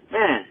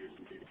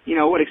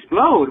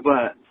explode,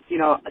 but,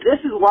 this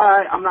is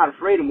why I'm not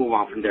afraid to move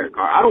on from Derek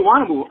Carr. I don't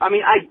want to move. I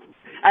mean,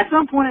 at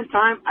some point in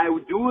time, I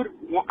would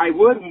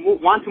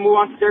want to move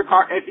on to Derek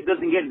Carr if it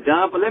doesn't get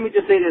done. But let me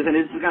just say this, and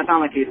this is going to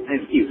sound like an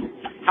excuse.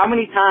 How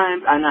many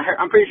times, and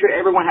I'm pretty sure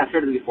everyone has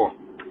heard it before,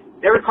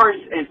 Derek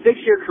Carr's in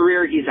 6-year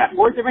career, he's had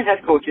 4 different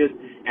head coaches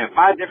and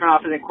 5 different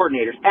offensive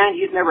coordinators, and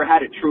he's never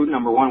had a true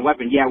number one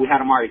weapon. Yeah, we had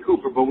Amari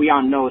Cooper, but we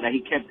all know that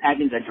he kept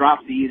having the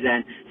dropsies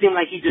and seemed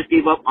like he just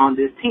gave up on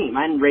this team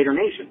and Raider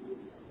Nation.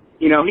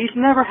 He's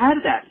never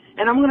had that.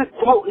 And I'm going to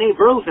quote Nate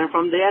Burleson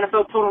from the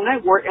NFL Total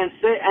Network and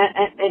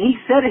he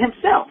said it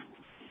himself.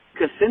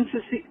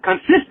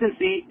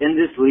 Consistency in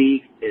this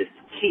league is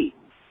key.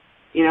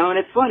 And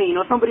it's funny,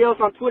 somebody else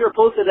on Twitter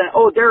posted that,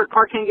 Derek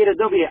Carr can't get a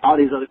W. All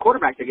these other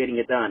quarterbacks are getting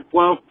it done.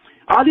 Well,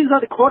 all these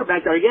other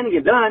quarterbacks that are getting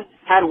it done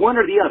had one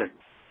or the other.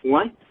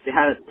 One, they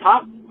had a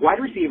top wide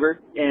receiver,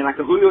 and like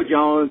a Julio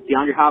Jones,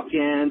 DeAndre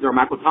Hopkins, or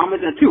Michael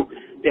Thomas. And 2,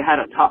 they had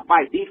a top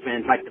 5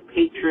 defense like the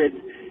Patriots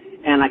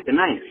and like the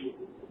Niners.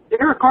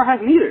 Derek Carr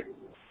has neither.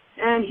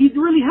 And he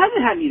really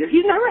hasn't had neither.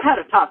 He's never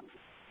had a top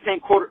 10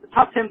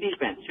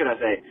 defense, should I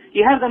say.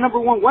 He has the number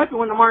 1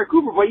 weapon with Amari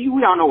Cooper, but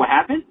we all know what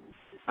happened.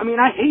 I mean,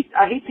 I hate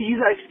to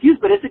use that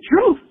excuse, but it's the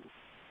truth.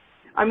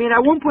 I mean,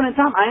 at one point in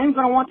time, I am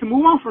going to want to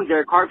move on from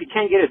Derek Carr if he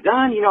can't get it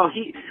done. You know,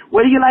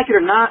 whether you like it or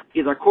not,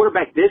 is our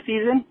quarterback this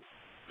season,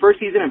 first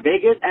season in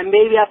Vegas, and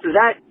maybe after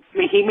that, I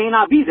mean, he may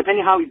not be,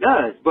 depending how he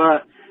does.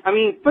 But, I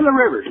mean, Phillip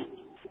Rivers,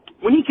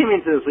 when he came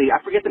into this league,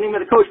 I forget the name of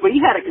the coach, but he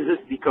had a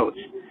consistency coach.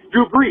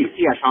 Drew Brees,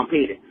 he had Sean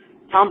Payton.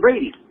 Tom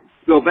Brady,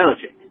 Bill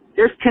Belichick.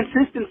 There's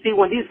consistency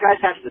when these guys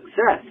have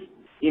success.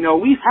 You know,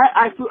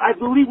 I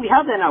believe we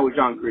have that now with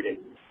John Gruden.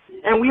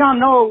 And we all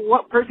know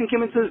what person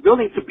came into this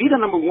building to be the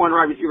number 1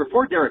 wide receiver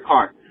for Derek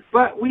Carr.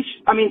 But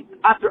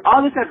after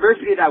all this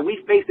adversity that we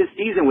faced this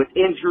season with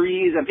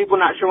injuries and people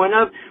not showing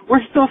up,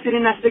 we're still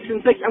sitting at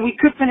 6-6, and we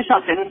could finish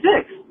out 10-6.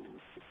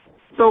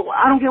 So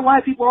I don't get why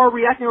people are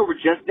reacting over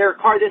just Derek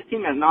Carr. This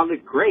team has not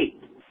looked great,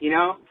 you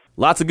know?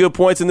 Lots of good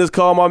points in this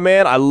call, my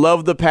man. I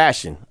love the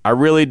passion. I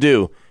really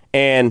do.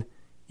 And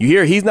you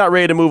hear he's not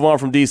ready to move on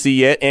from DC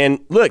yet.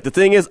 And look, the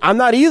thing is, I'm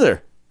not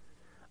either.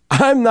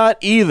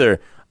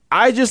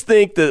 I just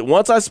think that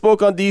once I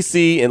spoke on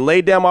DC and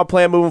laid down my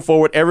plan moving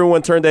forward,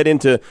 everyone turned that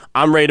into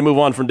I'm ready to move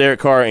on from Derek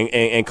Carr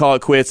and call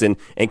it quits and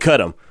cut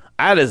him.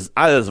 That is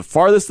the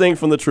farthest thing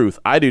from the truth.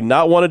 I do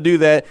not want to do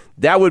that.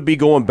 That would be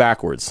going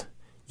backwards.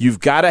 You've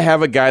got to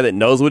have a guy that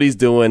knows what he's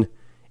doing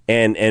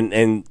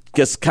and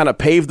just kind of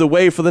pave the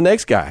way for the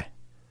next guy.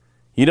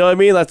 You know what I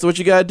mean? That's what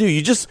you got to do.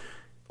 You just,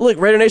 look,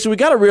 Raider Nation, we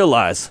got to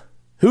realize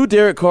who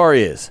Derek Carr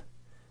is.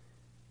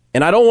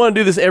 And I don't want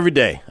to do this every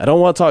day. I don't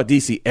want to talk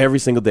DC every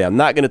single day. I'm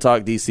not going to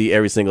talk DC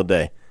every single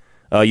day.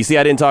 You see,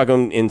 I didn't talk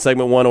in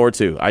segment 1 or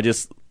 2. I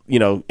just,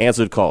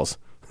 answered calls.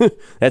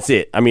 That's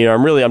it. I mean,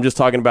 I'm just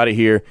talking about it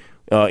here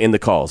in the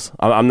calls.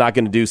 I'm not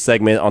going to do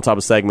segment on top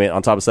of segment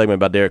on top of segment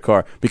about Derek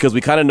Carr because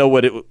we kind of know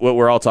what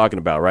we're all talking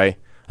about, right?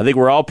 I think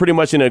we're all pretty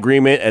much in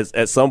agreement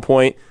at some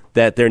point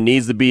that there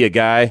needs to be a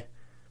guy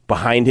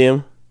behind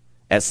him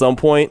at some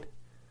point.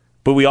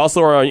 But we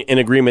also are in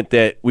agreement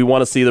that we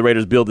want to see the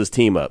Raiders build this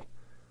team up.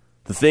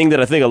 The thing that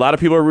I think a lot of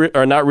people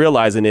are not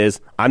realizing is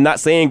I'm not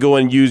saying go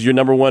and use your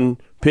number 1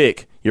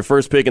 pick, your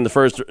first pick in the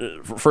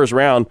first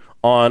round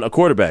on a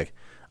quarterback.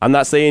 I'm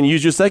not saying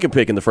use your second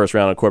pick in the first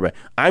round on a quarterback.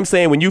 I'm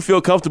saying when you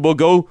feel comfortable,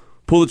 go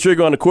pull the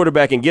trigger on a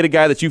quarterback and get a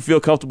guy that you feel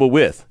comfortable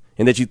with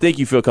and that you think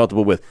you feel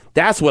comfortable with.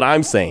 That's what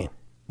I'm saying.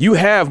 You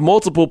have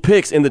multiple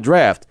picks in the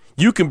draft.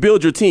 You can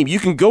build your team. You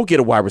can go get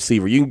a wide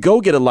receiver. You can go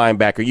get a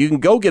linebacker. You can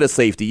go get a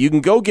safety. You can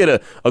go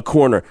get a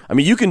corner. I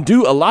mean, you can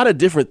do a lot of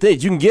different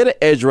things. You can get an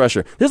edge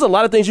rusher. There's a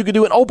lot of things you can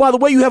do. And, oh, by the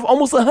way, you have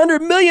almost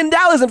 $100 million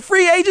in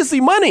free agency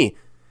money.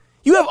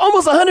 You have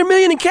almost $100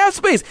 million in cap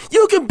space.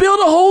 You can build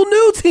a whole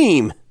new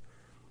team.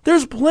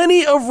 There's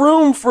plenty of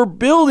room for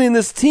building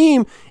this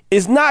team.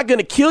 It's not going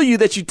to kill you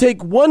that you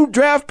take one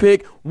draft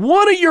pick,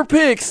 one of your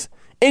picks,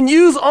 and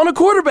use on a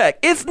quarterback.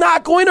 It's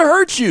not going to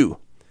hurt you.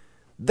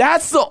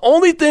 That's the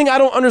only thing I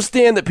don't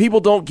understand that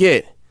people don't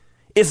get.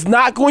 It's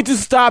not going to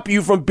stop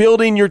you from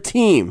building your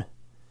team.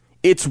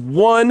 It's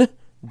one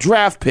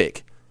draft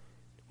pick.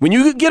 When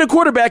you get a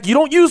quarterback, you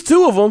don't use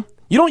 2 of them.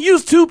 You don't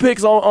use 2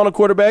 picks on a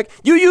quarterback.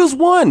 You use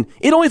 1.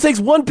 It only takes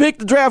 1 pick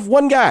to draft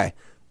 1 guy.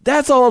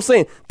 That's all I'm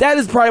saying. That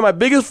is probably my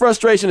biggest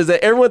frustration is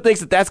that everyone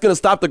thinks that that's going to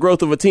stop the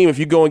growth of a team if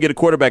you go and get a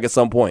quarterback at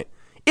some point.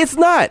 It's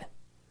not.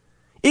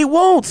 It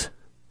won't.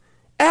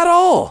 At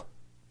all.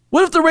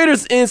 What if the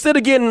Raiders, instead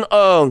of getting,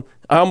 I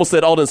almost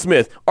said Alden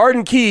Smith,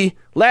 Arden Key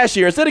last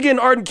year, instead of getting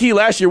Arden Key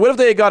last year, what if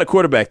they had got a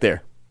quarterback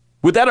there?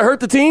 Would that have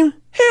hurt the team?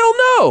 Hell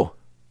no.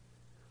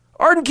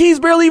 Arden Key's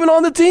barely even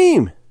on the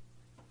team.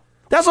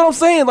 That's what I'm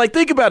saying. Like,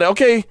 think about it.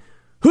 Okay,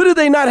 who did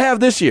they not have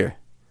this year?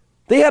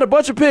 They had a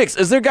bunch of picks.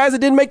 Is there guys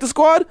that didn't make the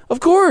squad? Of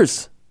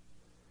course.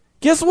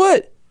 Guess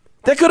what?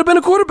 That could have been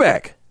a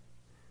quarterback.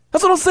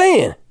 That's what I'm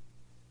saying.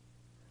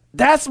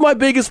 That's my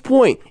biggest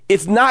point.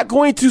 It's not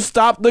going to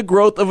stop the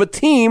growth of a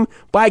team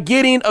by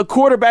getting a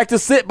quarterback to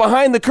sit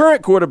behind the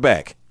current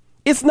quarterback.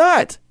 It's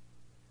not.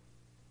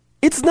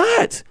 It's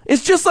not.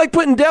 It's just like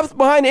putting depth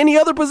behind any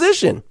other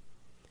position.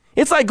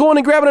 It's like going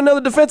and grabbing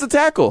another defensive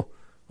tackle.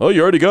 Oh,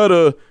 you already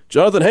got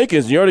Jonathan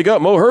Hankins, and you already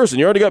got Mo Hurst, and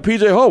you already got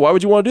P.J. Hall. Why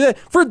would you want to do that?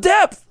 For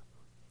depth.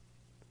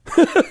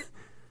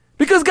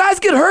 Because guys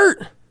get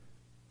hurt.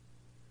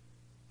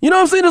 You know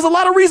what I'm saying? There's a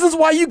lot of reasons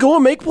why you go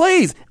and make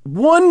plays.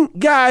 One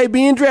guy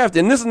being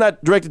drafted, and this is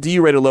not directed to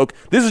you, Raider Loke.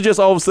 This is just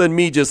all of a sudden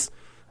me just,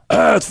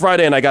 it's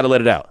Friday and I got to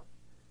let it out.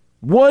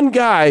 One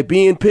guy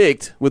being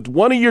picked with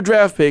one of your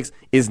draft picks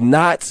is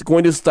not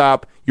going to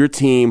stop your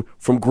team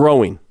from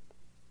growing.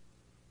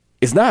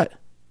 It's not.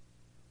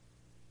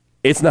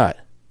 It's not.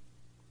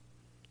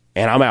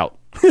 And I'm out.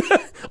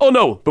 Oh,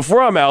 no.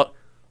 Before I'm out,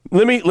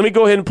 let me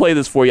go ahead and play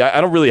this for you. I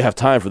don't really have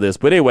time for this.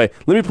 But anyway,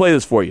 let me play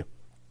this for you.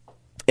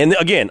 And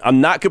again,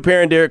 I'm not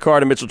comparing Derek Carr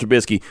to Mitchell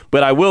Trubisky,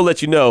 but I will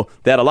let you know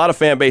that a lot of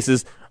fan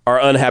bases are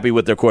unhappy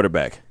with their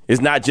quarterback.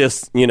 It's not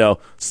just,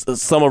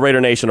 some of Raider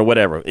Nation or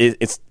whatever.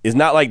 It's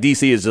not like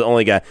DC is the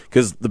only guy,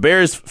 because the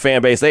Bears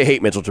fan base, they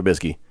hate Mitchell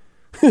Trubisky.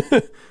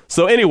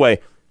 So anyway,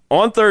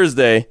 on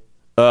Thursday,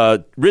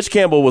 Rich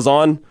Campbell was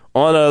on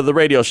the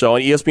radio show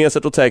on ESPN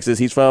Central Texas.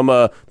 He's from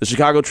the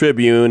Chicago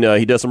Tribune.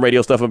 He does some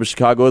radio stuff up in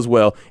Chicago as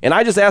well. And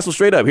I just asked him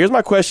straight up, here's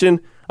my question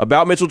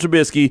about Mitchell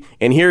Trubisky,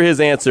 and hear his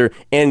answer.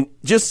 And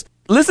just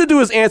listen to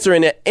his answer,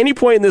 and at any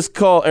point in this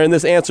call or in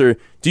this answer,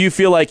 do you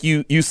feel like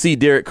you see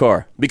Derek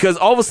Carr? Because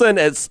all of a sudden,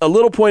 at a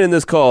little point in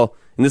this call,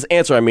 in this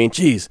answer,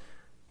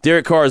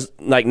 Derek Carr's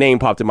name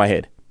popped in my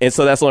head. And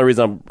so that's the only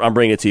reason I'm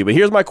bringing it to you. But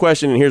here's my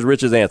question, and here's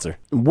Rich's answer.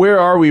 Where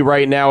are we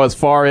right now as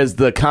far as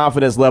the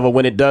confidence level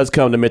when it does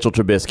come to Mitchell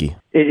Trubisky?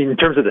 In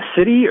terms of the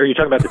city, or are you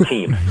talking about the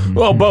team?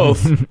 Well,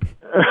 both.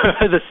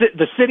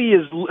 The city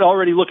is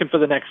already looking for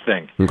the next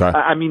thing. Okay.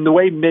 I mean, the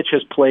way Mitch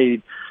has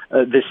played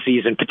this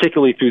season,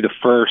 particularly through the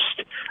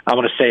first, I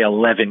want to say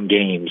 11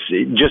 games,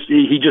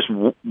 he just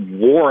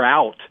wore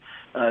out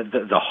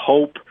the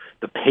hope,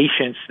 the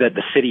patience that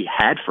the city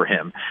had for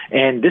him.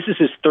 And this is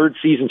his third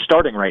season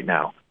starting right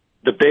now.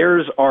 The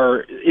Bears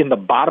are in the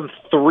bottom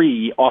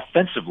 3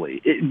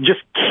 offensively. It just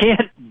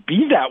can't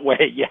be that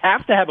way. You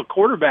have to have a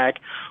quarterback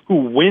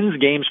who wins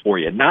games for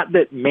you, not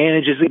that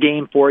manages a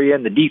game for you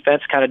and the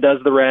defense kind of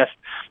does the rest,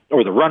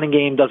 or the running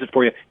game does it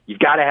for you. You've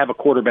got to have a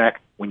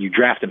quarterback when you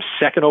draft him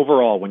second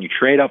overall, when you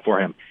trade up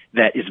for him,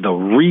 that is the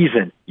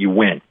reason you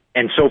win.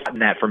 And so far,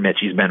 that for Mitch,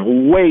 he's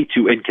been way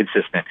too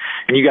inconsistent.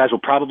 And you guys will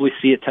probably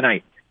see it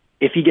tonight.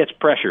 If he gets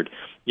pressured,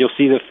 you'll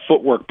see the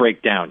footwork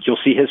break down. You'll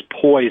see his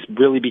poise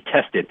really be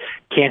tested.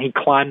 Can he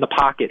climb the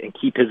pocket and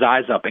keep his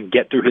eyes up and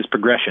get through his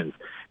progressions?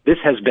 This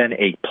has been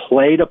a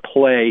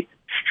play-to-play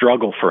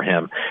struggle for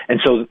him. And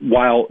so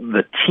while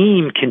the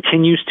team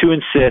continues to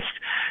insist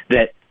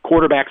that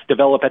quarterbacks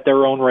develop at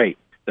their own rate,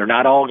 they're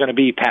not all going to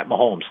be Pat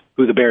Mahomes,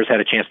 who the Bears had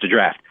a chance to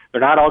draft.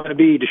 They're not all going to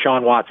be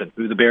Deshaun Watson,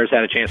 who the Bears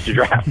had a chance to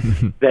draft.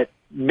 That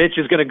Mitch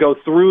is going to go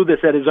through this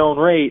at his own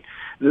rate.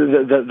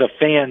 The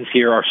fans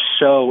here are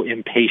so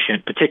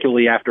impatient,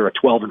 particularly after a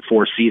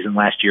 12-4 season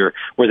last year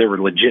where there were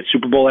legit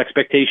Super Bowl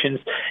expectations.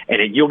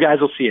 And you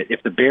guys will see it.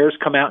 If the Bears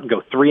come out and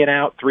go 3 and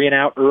out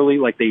early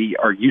like they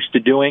are used to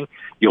doing,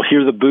 you'll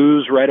hear the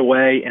boos right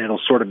away, and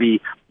it'll sort of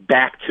be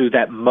back to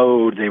that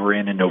mode they were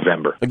in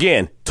November.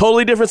 Again,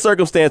 totally different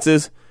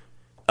circumstances,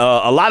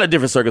 a lot of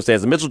different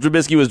circumstances. Mitchell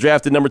Trubisky was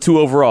drafted number 2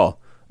 overall.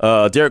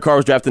 Derek Carr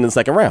was drafted in the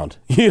second round.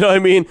 You know what I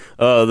mean?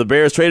 The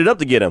Bears traded up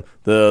to get him.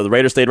 The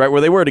Raiders stayed right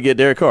where they were to get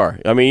Derek Carr.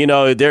 I mean,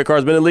 Derek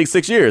Carr's been in the league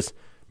 6 years.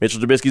 Mitchell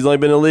Trubisky's only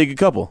been in the league a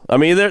couple. I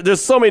mean,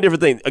 there's so many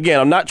different things. Again,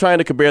 I'm not trying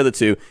to compare the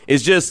two.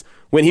 It's just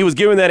when he was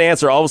giving that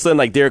answer, all of a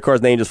sudden, Derek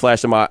Carr's name just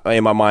flashed in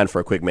my mind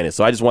for a quick minute.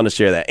 So I just wanted to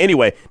share that.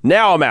 Anyway,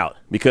 now I'm out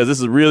because this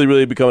is really,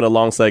 really becoming a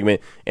long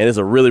segment, and it's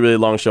a really, really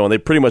long show, and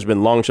they've pretty much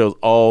been long shows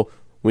all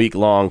week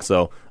long.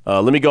 So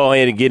let me go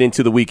ahead and get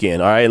into the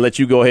weekend, all right, and let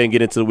you go ahead and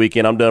get into the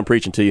weekend. I'm done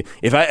preaching to you.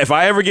 If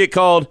I ever get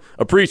called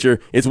a preacher,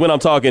 it's when I'm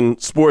talking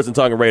sports and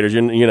talking Raiders.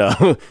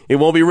 It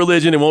won't be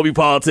religion, it won't be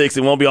politics,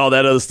 it won't be all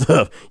that other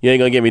stuff. You ain't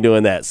gonna get me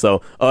doing that.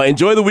 So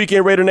enjoy the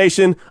weekend, Raider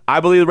Nation.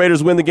 I believe the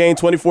Raiders win the game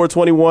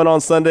 24-21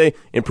 on Sunday,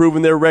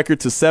 improving their record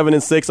to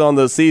 7-6 on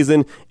the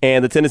season,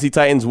 and the Tennessee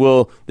Titans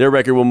their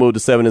record will move to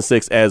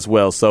 7-6 as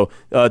well. So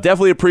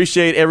definitely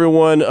appreciate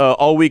everyone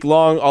all week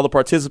long, all the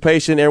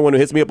participation, everyone who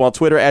hits me up on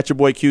Twitter at your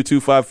boy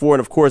Q254. And,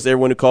 of course,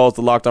 everyone who calls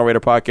the Locked On Raider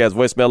podcast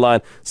voicemail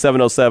line,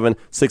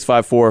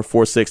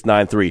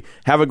 707-654-4693.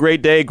 Have a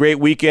great day, great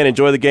weekend.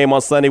 Enjoy the game on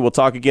Sunday. We'll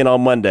talk again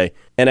on Monday.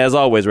 And as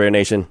always, Raider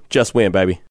Nation, just win, baby.